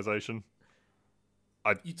performance optimization?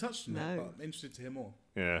 You touched on it, but I'm interested to hear more.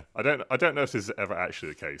 Yeah, I don't know if this is ever actually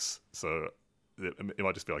the case, so it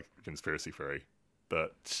might just be like a conspiracy theory.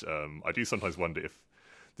 But I do sometimes wonder if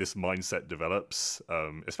this mindset develops,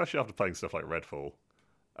 especially after playing stuff like Redfall,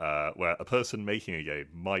 where a person making a game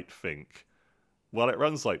might think, well, it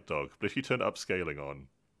runs like dog, but if you turn upscaling on,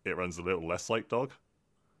 it runs a little less like dog,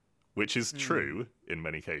 which is true in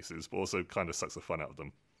many cases, but also kind of sucks the fun out of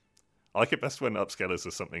them. I like it best when upscalers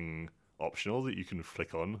are something optional that you can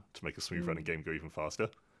flick on to make a smooth running game go even faster,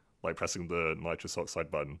 like pressing the nitrous oxide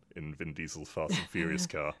button in Vin Diesel's Fast and Furious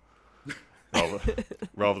car,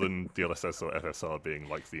 rather than DLSS or FSR being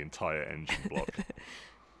like the entire engine block.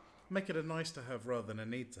 Make it a nice to have rather than a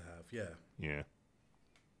need to have, Yeah.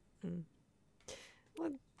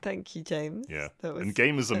 Well, thank you, James. Yeah. And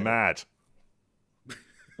gamers are mad.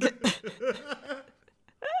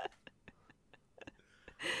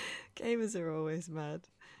 Gamers are always mad.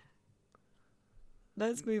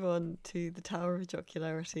 Let's move on to the Tower of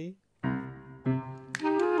Jocularity.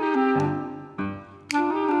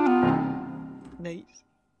 Nate,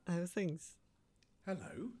 how's things?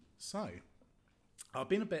 Hello. So, I've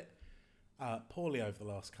been a bit poorly over the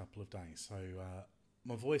last couple of days, so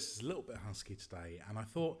my voice is a little bit husky today, and I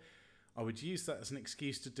thought I would use that as an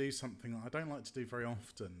excuse to do something that I don't like to do very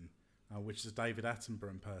often, which is a David Attenborough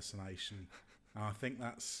impersonation. And I think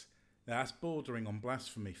that's bordering on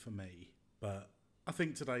blasphemy for me, but I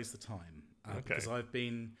think today's the time, because I've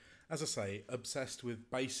been, as I say, obsessed with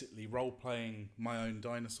basically role-playing my own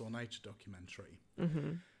dinosaur nature documentary.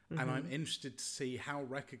 And I'm interested to see how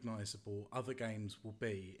recognisable other games will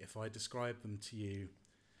be if I describe them to you.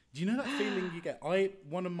 Do you know that feeling you get?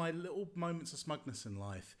 One of my little moments of smugness in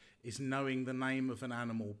life is knowing the name of an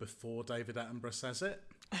animal before David Attenborough says it.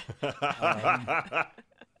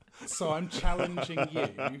 So I'm challenging you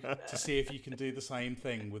to see if you can do the same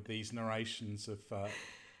thing with these narrations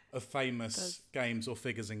of famous games or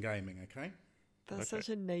figures in gaming. Okay? That's such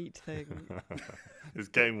a Nate thing.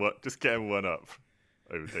 Just getting one up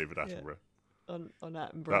over David Attenborough. Yeah. On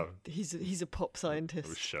Attenborough, he's a pop scientist. I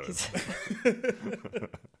was showing.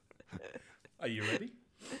 Are you ready?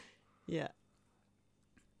 Yeah.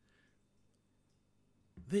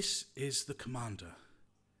 This is the commander,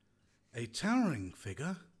 a towering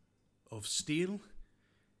figure of steel.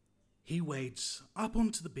 He wades up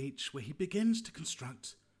onto the beach where he begins to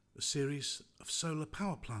construct a series of solar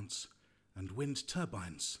power plants and wind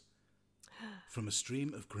turbines from a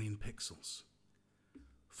stream of green pixels.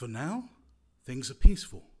 For now, things are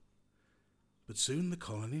peaceful, but soon the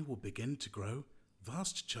colony will begin to grow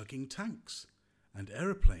vast chugging tanks and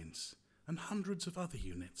aeroplanes and hundreds of other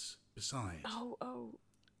units beside. Oh,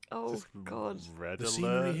 Just God. Red The alert.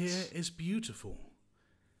 scenery here is beautiful,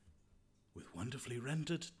 with wonderfully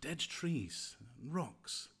rendered dead trees and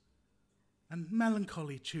rocks and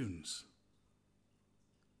melancholy tunes.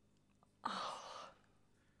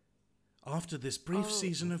 After this brief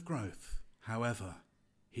season of growth, however,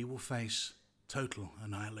 he will face total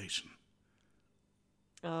annihilation.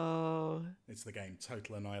 Oh, It's the game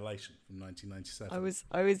Total Annihilation from 1997.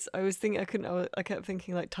 I was thinking I kept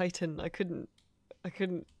thinking like Titan. I couldn't.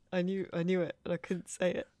 I knew it, and I couldn't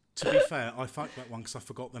say it. To be fair, I fucked that one because I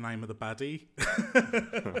forgot the name of the baddie.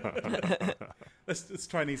 Let's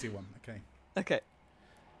try an easy one, okay? Okay.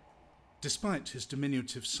 Despite his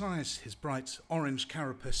diminutive size, his bright orange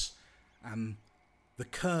carapace, and the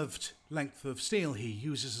curved length of steel he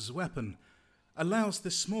uses as a weapon, allows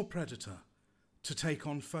this small predator to take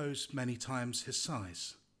on foes many times his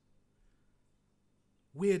size.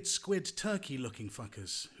 Weird squid turkey-looking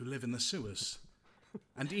fuckers who live in the sewers,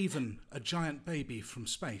 and even a giant baby from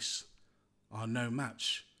space, are no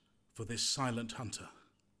match for this silent hunter.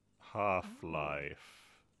 Half-Life.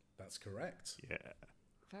 That's correct. Yeah.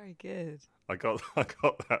 Very good. I got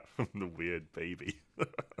that from the weird baby.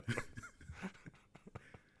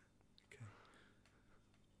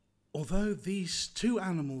 Although these two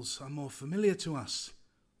animals are more familiar to us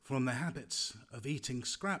from their habits of eating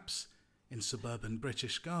scraps in suburban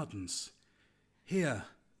British gardens, here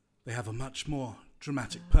they have a much more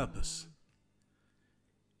dramatic purpose.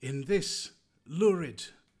 In this lurid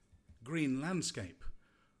green landscape,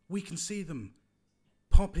 we can see them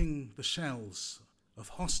popping the shells of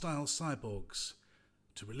hostile cyborgs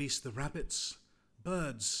to release the rabbits,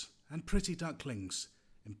 birds, and pretty ducklings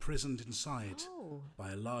imprisoned inside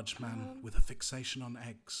by a large man with a fixation on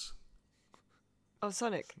eggs. Oh,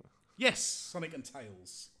 Sonic. Yes, Sonic and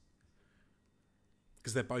Tails.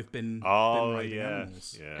 Because they've both been raiding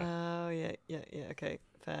animals. Yeah. Oh, yeah. Okay,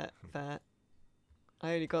 fair. I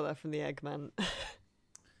only got that from the Eggman.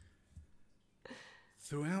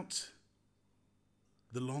 Throughout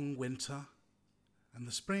the long winter and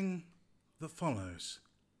the spring that follows,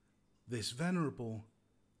 this venerable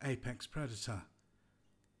apex predator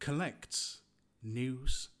collects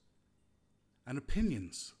news and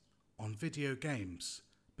opinions on video games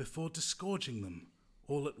before disgorging them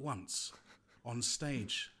all at once on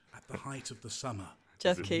stage at the height of the summer.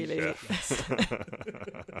 Jeff Keighley.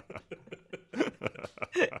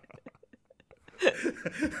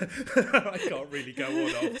 I can't really go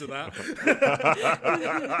on after that.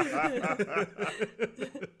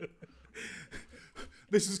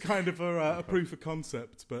 This is kind of a proof of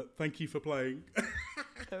concept, but thank you for playing.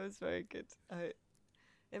 That was very good.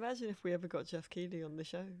 Imagine if we ever got Jeff Keighley on the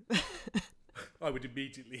show. I would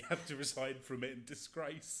immediately have to resign from it in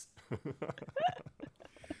disgrace. Do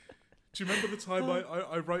you remember the time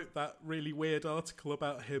I wrote that really weird article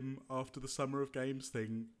about him after the Summer of Games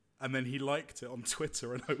thing, and then he liked it on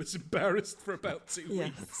Twitter, and I was embarrassed for about 2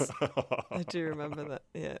 weeks? I do remember that,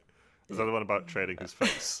 yeah. Is that the one about trading his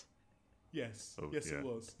face? Yes, Oh, yes, yeah. it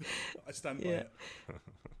was. I stand by Yeah. it.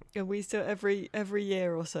 And we still, every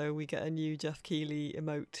year or so, we get a new Jeff Keighley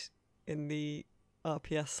emote in the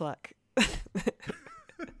RPS Slack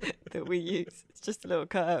that we use. It's just a little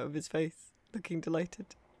cutout of his face, looking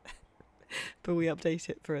delighted. But we update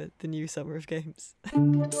it for the new Summer of Games.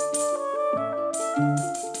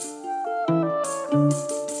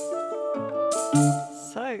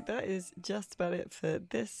 So that is just about it for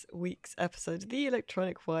this week's episode of the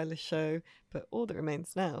Electronic Wireless Show. But all that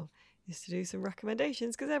remains now is to do some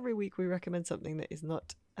recommendations, because every week we recommend something that is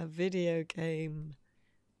not a video game.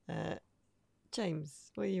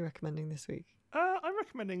 James, what are you recommending this week? I'm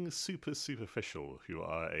recommending Super Superficial, who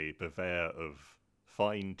are a purveyor of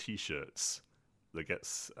fine T-shirts that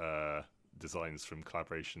gets designs from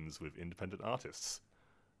collaborations with independent artists.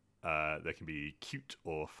 They can be cute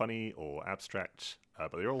or funny or abstract,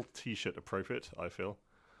 but they're all T-shirt appropriate, I feel.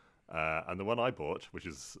 And the one I bought, which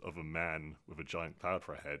is of a man with a giant cloud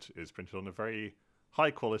for a head, is printed on a very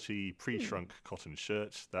high-quality, pre-shrunk cotton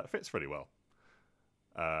shirt that fits really well.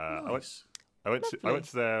 Nice. I went to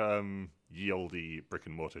their ye olde brick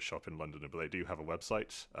and mortar shop in London, but they do have a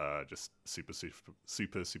website, just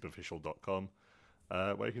supersuperficial.com,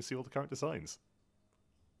 where you can see all the current designs.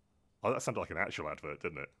 Oh, that sounded like an actual advert,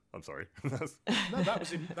 didn't it? I'm sorry. No,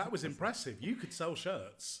 that was impressive. You could sell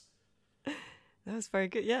shirts. That was very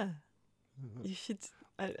good, yeah. You should.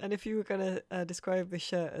 And if you were going to describe the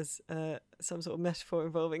shirt as some sort of metaphor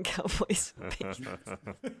involving cowboys.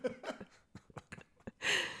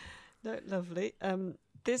 No, lovely.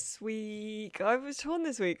 This week, I was torn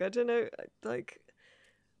this week. I don't know, like,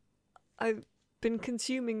 I've been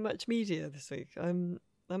consuming much media this week. I'm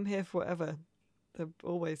I'm here for whatever.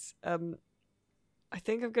 Always. I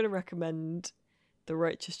think I'm going to recommend The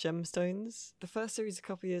Righteous Gemstones. The first series is a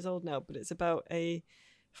couple of years old now, but it's about a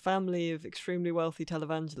family of extremely wealthy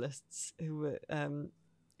televangelists who were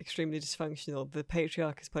extremely dysfunctional. The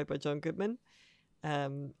patriarch is played by John Goodman,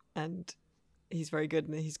 and he's very good,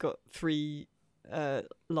 and he's got 3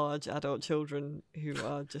 large adult children who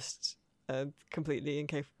are just completely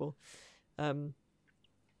incapable. And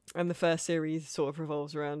the first series sort of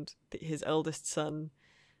revolves around his eldest son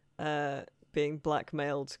being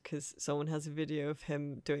blackmailed because someone has a video of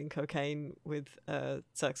him doing cocaine with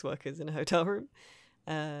sex workers in a hotel room,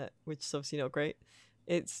 which is obviously not great.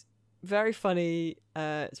 It's very funny.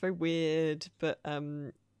 It's very weird, but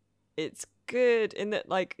it's good in that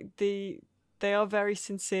they are very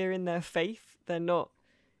sincere in their faith. They're not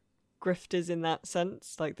grifters in that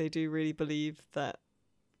sense. Like, they do really believe that,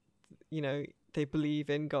 they believe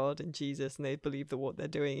in God and Jesus, and they believe that what they're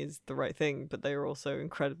doing is the right thing, but they are also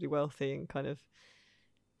incredibly wealthy and kind of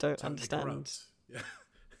don't Totally understand. corrupt.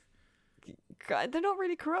 Yeah. They're not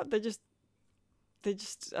really corrupt. They just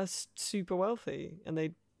are super wealthy, and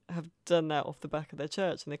they have done that off the back of their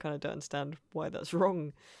church, and they kind of don't understand why that's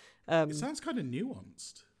wrong. It sounds kind of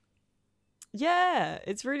nuanced. Yeah,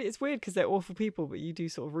 it's weird because they're awful people, but you do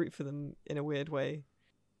sort of root for them in a weird way.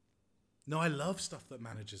 No, I love stuff that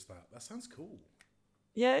manages that. That sounds cool.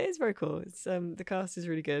 Yeah, it is very cool. It's the cast is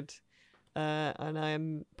really good, and I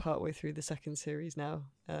am partway through the second series now,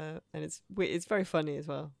 and it's very funny as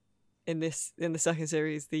well. In the second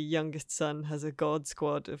series, the youngest son has a god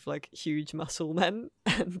squad of huge muscle men,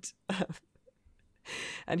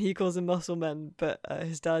 and he calls them muscle men, but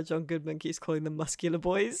his dad John Goodman keeps calling them muscular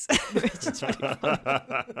boys, which is really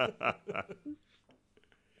funny.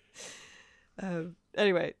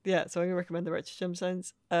 Anyway, yeah, so I'm going to recommend The Righteous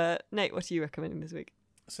Gemstones. Nate, what are you recommending this week?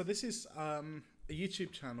 So this is a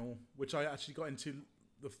YouTube channel which I actually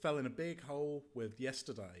fell in a big hole with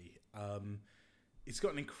yesterday. It's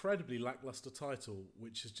got an incredibly lackluster title,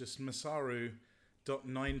 which is just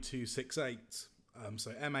Masaru.9268.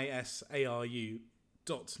 So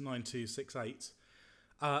MASARU.9268.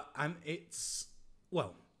 And it's,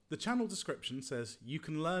 the channel description says, you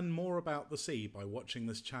can learn more about the sea by watching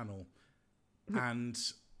this channel. And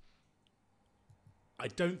I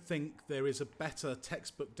don't think there is a better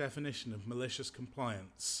textbook definition of malicious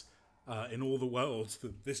compliance in all the world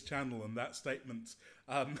than this channel and that statement.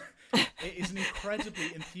 It is an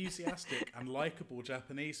incredibly enthusiastic and likable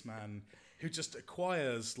Japanese man who just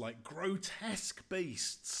acquires grotesque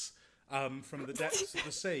beasts from the depths of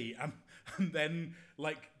the sea and then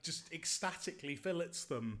just ecstatically fillets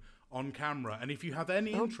them on camera. And if you have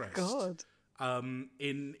any interest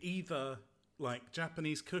in either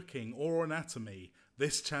Japanese cooking or anatomy,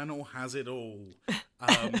 this channel has it all.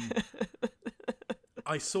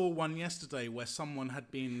 I saw one yesterday where someone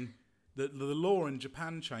had been... The law in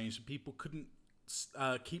Japan changed and people couldn't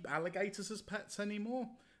keep alligators as pets anymore.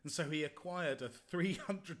 And so he acquired a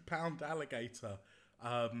 300-pound alligator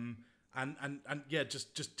and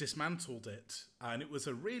just dismantled it. And it was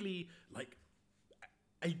a really,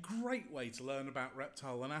 a great way to learn about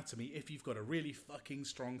reptile anatomy if you've got a really fucking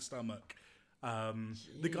strong stomach.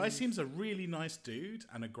 The guy seems a really nice dude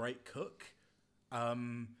and a great cook.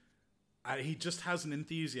 He just has an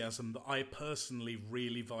enthusiasm that I personally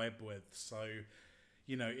really vibe with. So,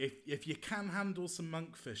 if you can handle some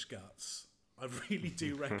monkfish guts, I really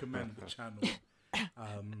do recommend the channel.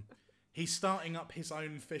 He's starting up his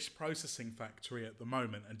own fish processing factory at the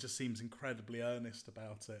moment and just seems incredibly earnest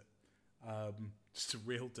about it. Just a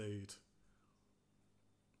real dude.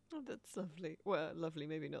 Oh, that's lovely. Well, lovely,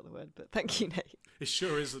 maybe not the word, but thank you, Nate. It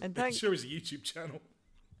sure is. It sure is a YouTube channel.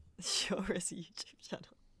 Sure is a YouTube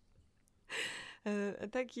channel.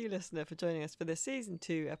 And thank you, listener, for joining us for this Season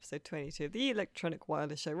 2, Episode 22 of the Electronic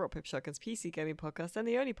Wireless Show, Rock Paper Shotgun's PC gaming podcast, and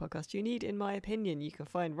the only podcast you need, in my opinion. You can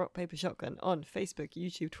find Rock Paper Shotgun on Facebook,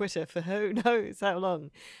 YouTube, Twitter for who knows how long,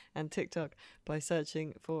 and TikTok by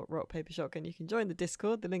searching for Rock Paper Shotgun. You can join the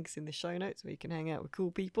Discord, the link's in the show notes, where you can hang out with cool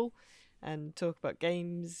people and talk about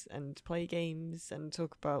games and play games and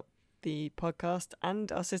talk about the podcast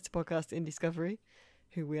and our sister podcast, Indie Discovery,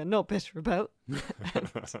 who we are not bitter about.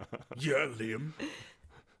 Yeah, Liam.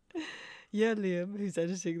 Yeah, Liam, who's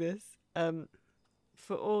editing this.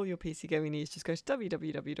 For all your PC gaming needs, just go to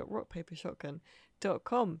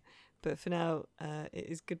www.rockpapershotgun.com. But for now, it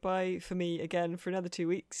is goodbye for me again for another 2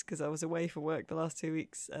 weeks, because I was away for work the last 2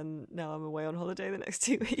 weeks, and now I'm away on holiday the next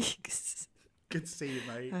 2 weeks. Good to see you,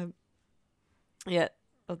 mate. Yeah,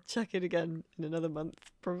 I'll check in again in another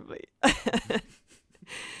month, probably.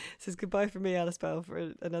 So it's goodbye from me, Alice Bell,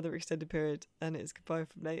 for another extended period, and it's goodbye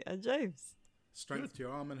from Nate and James. Strength to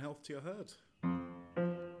your arm and health to your herd.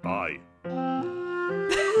 Bye.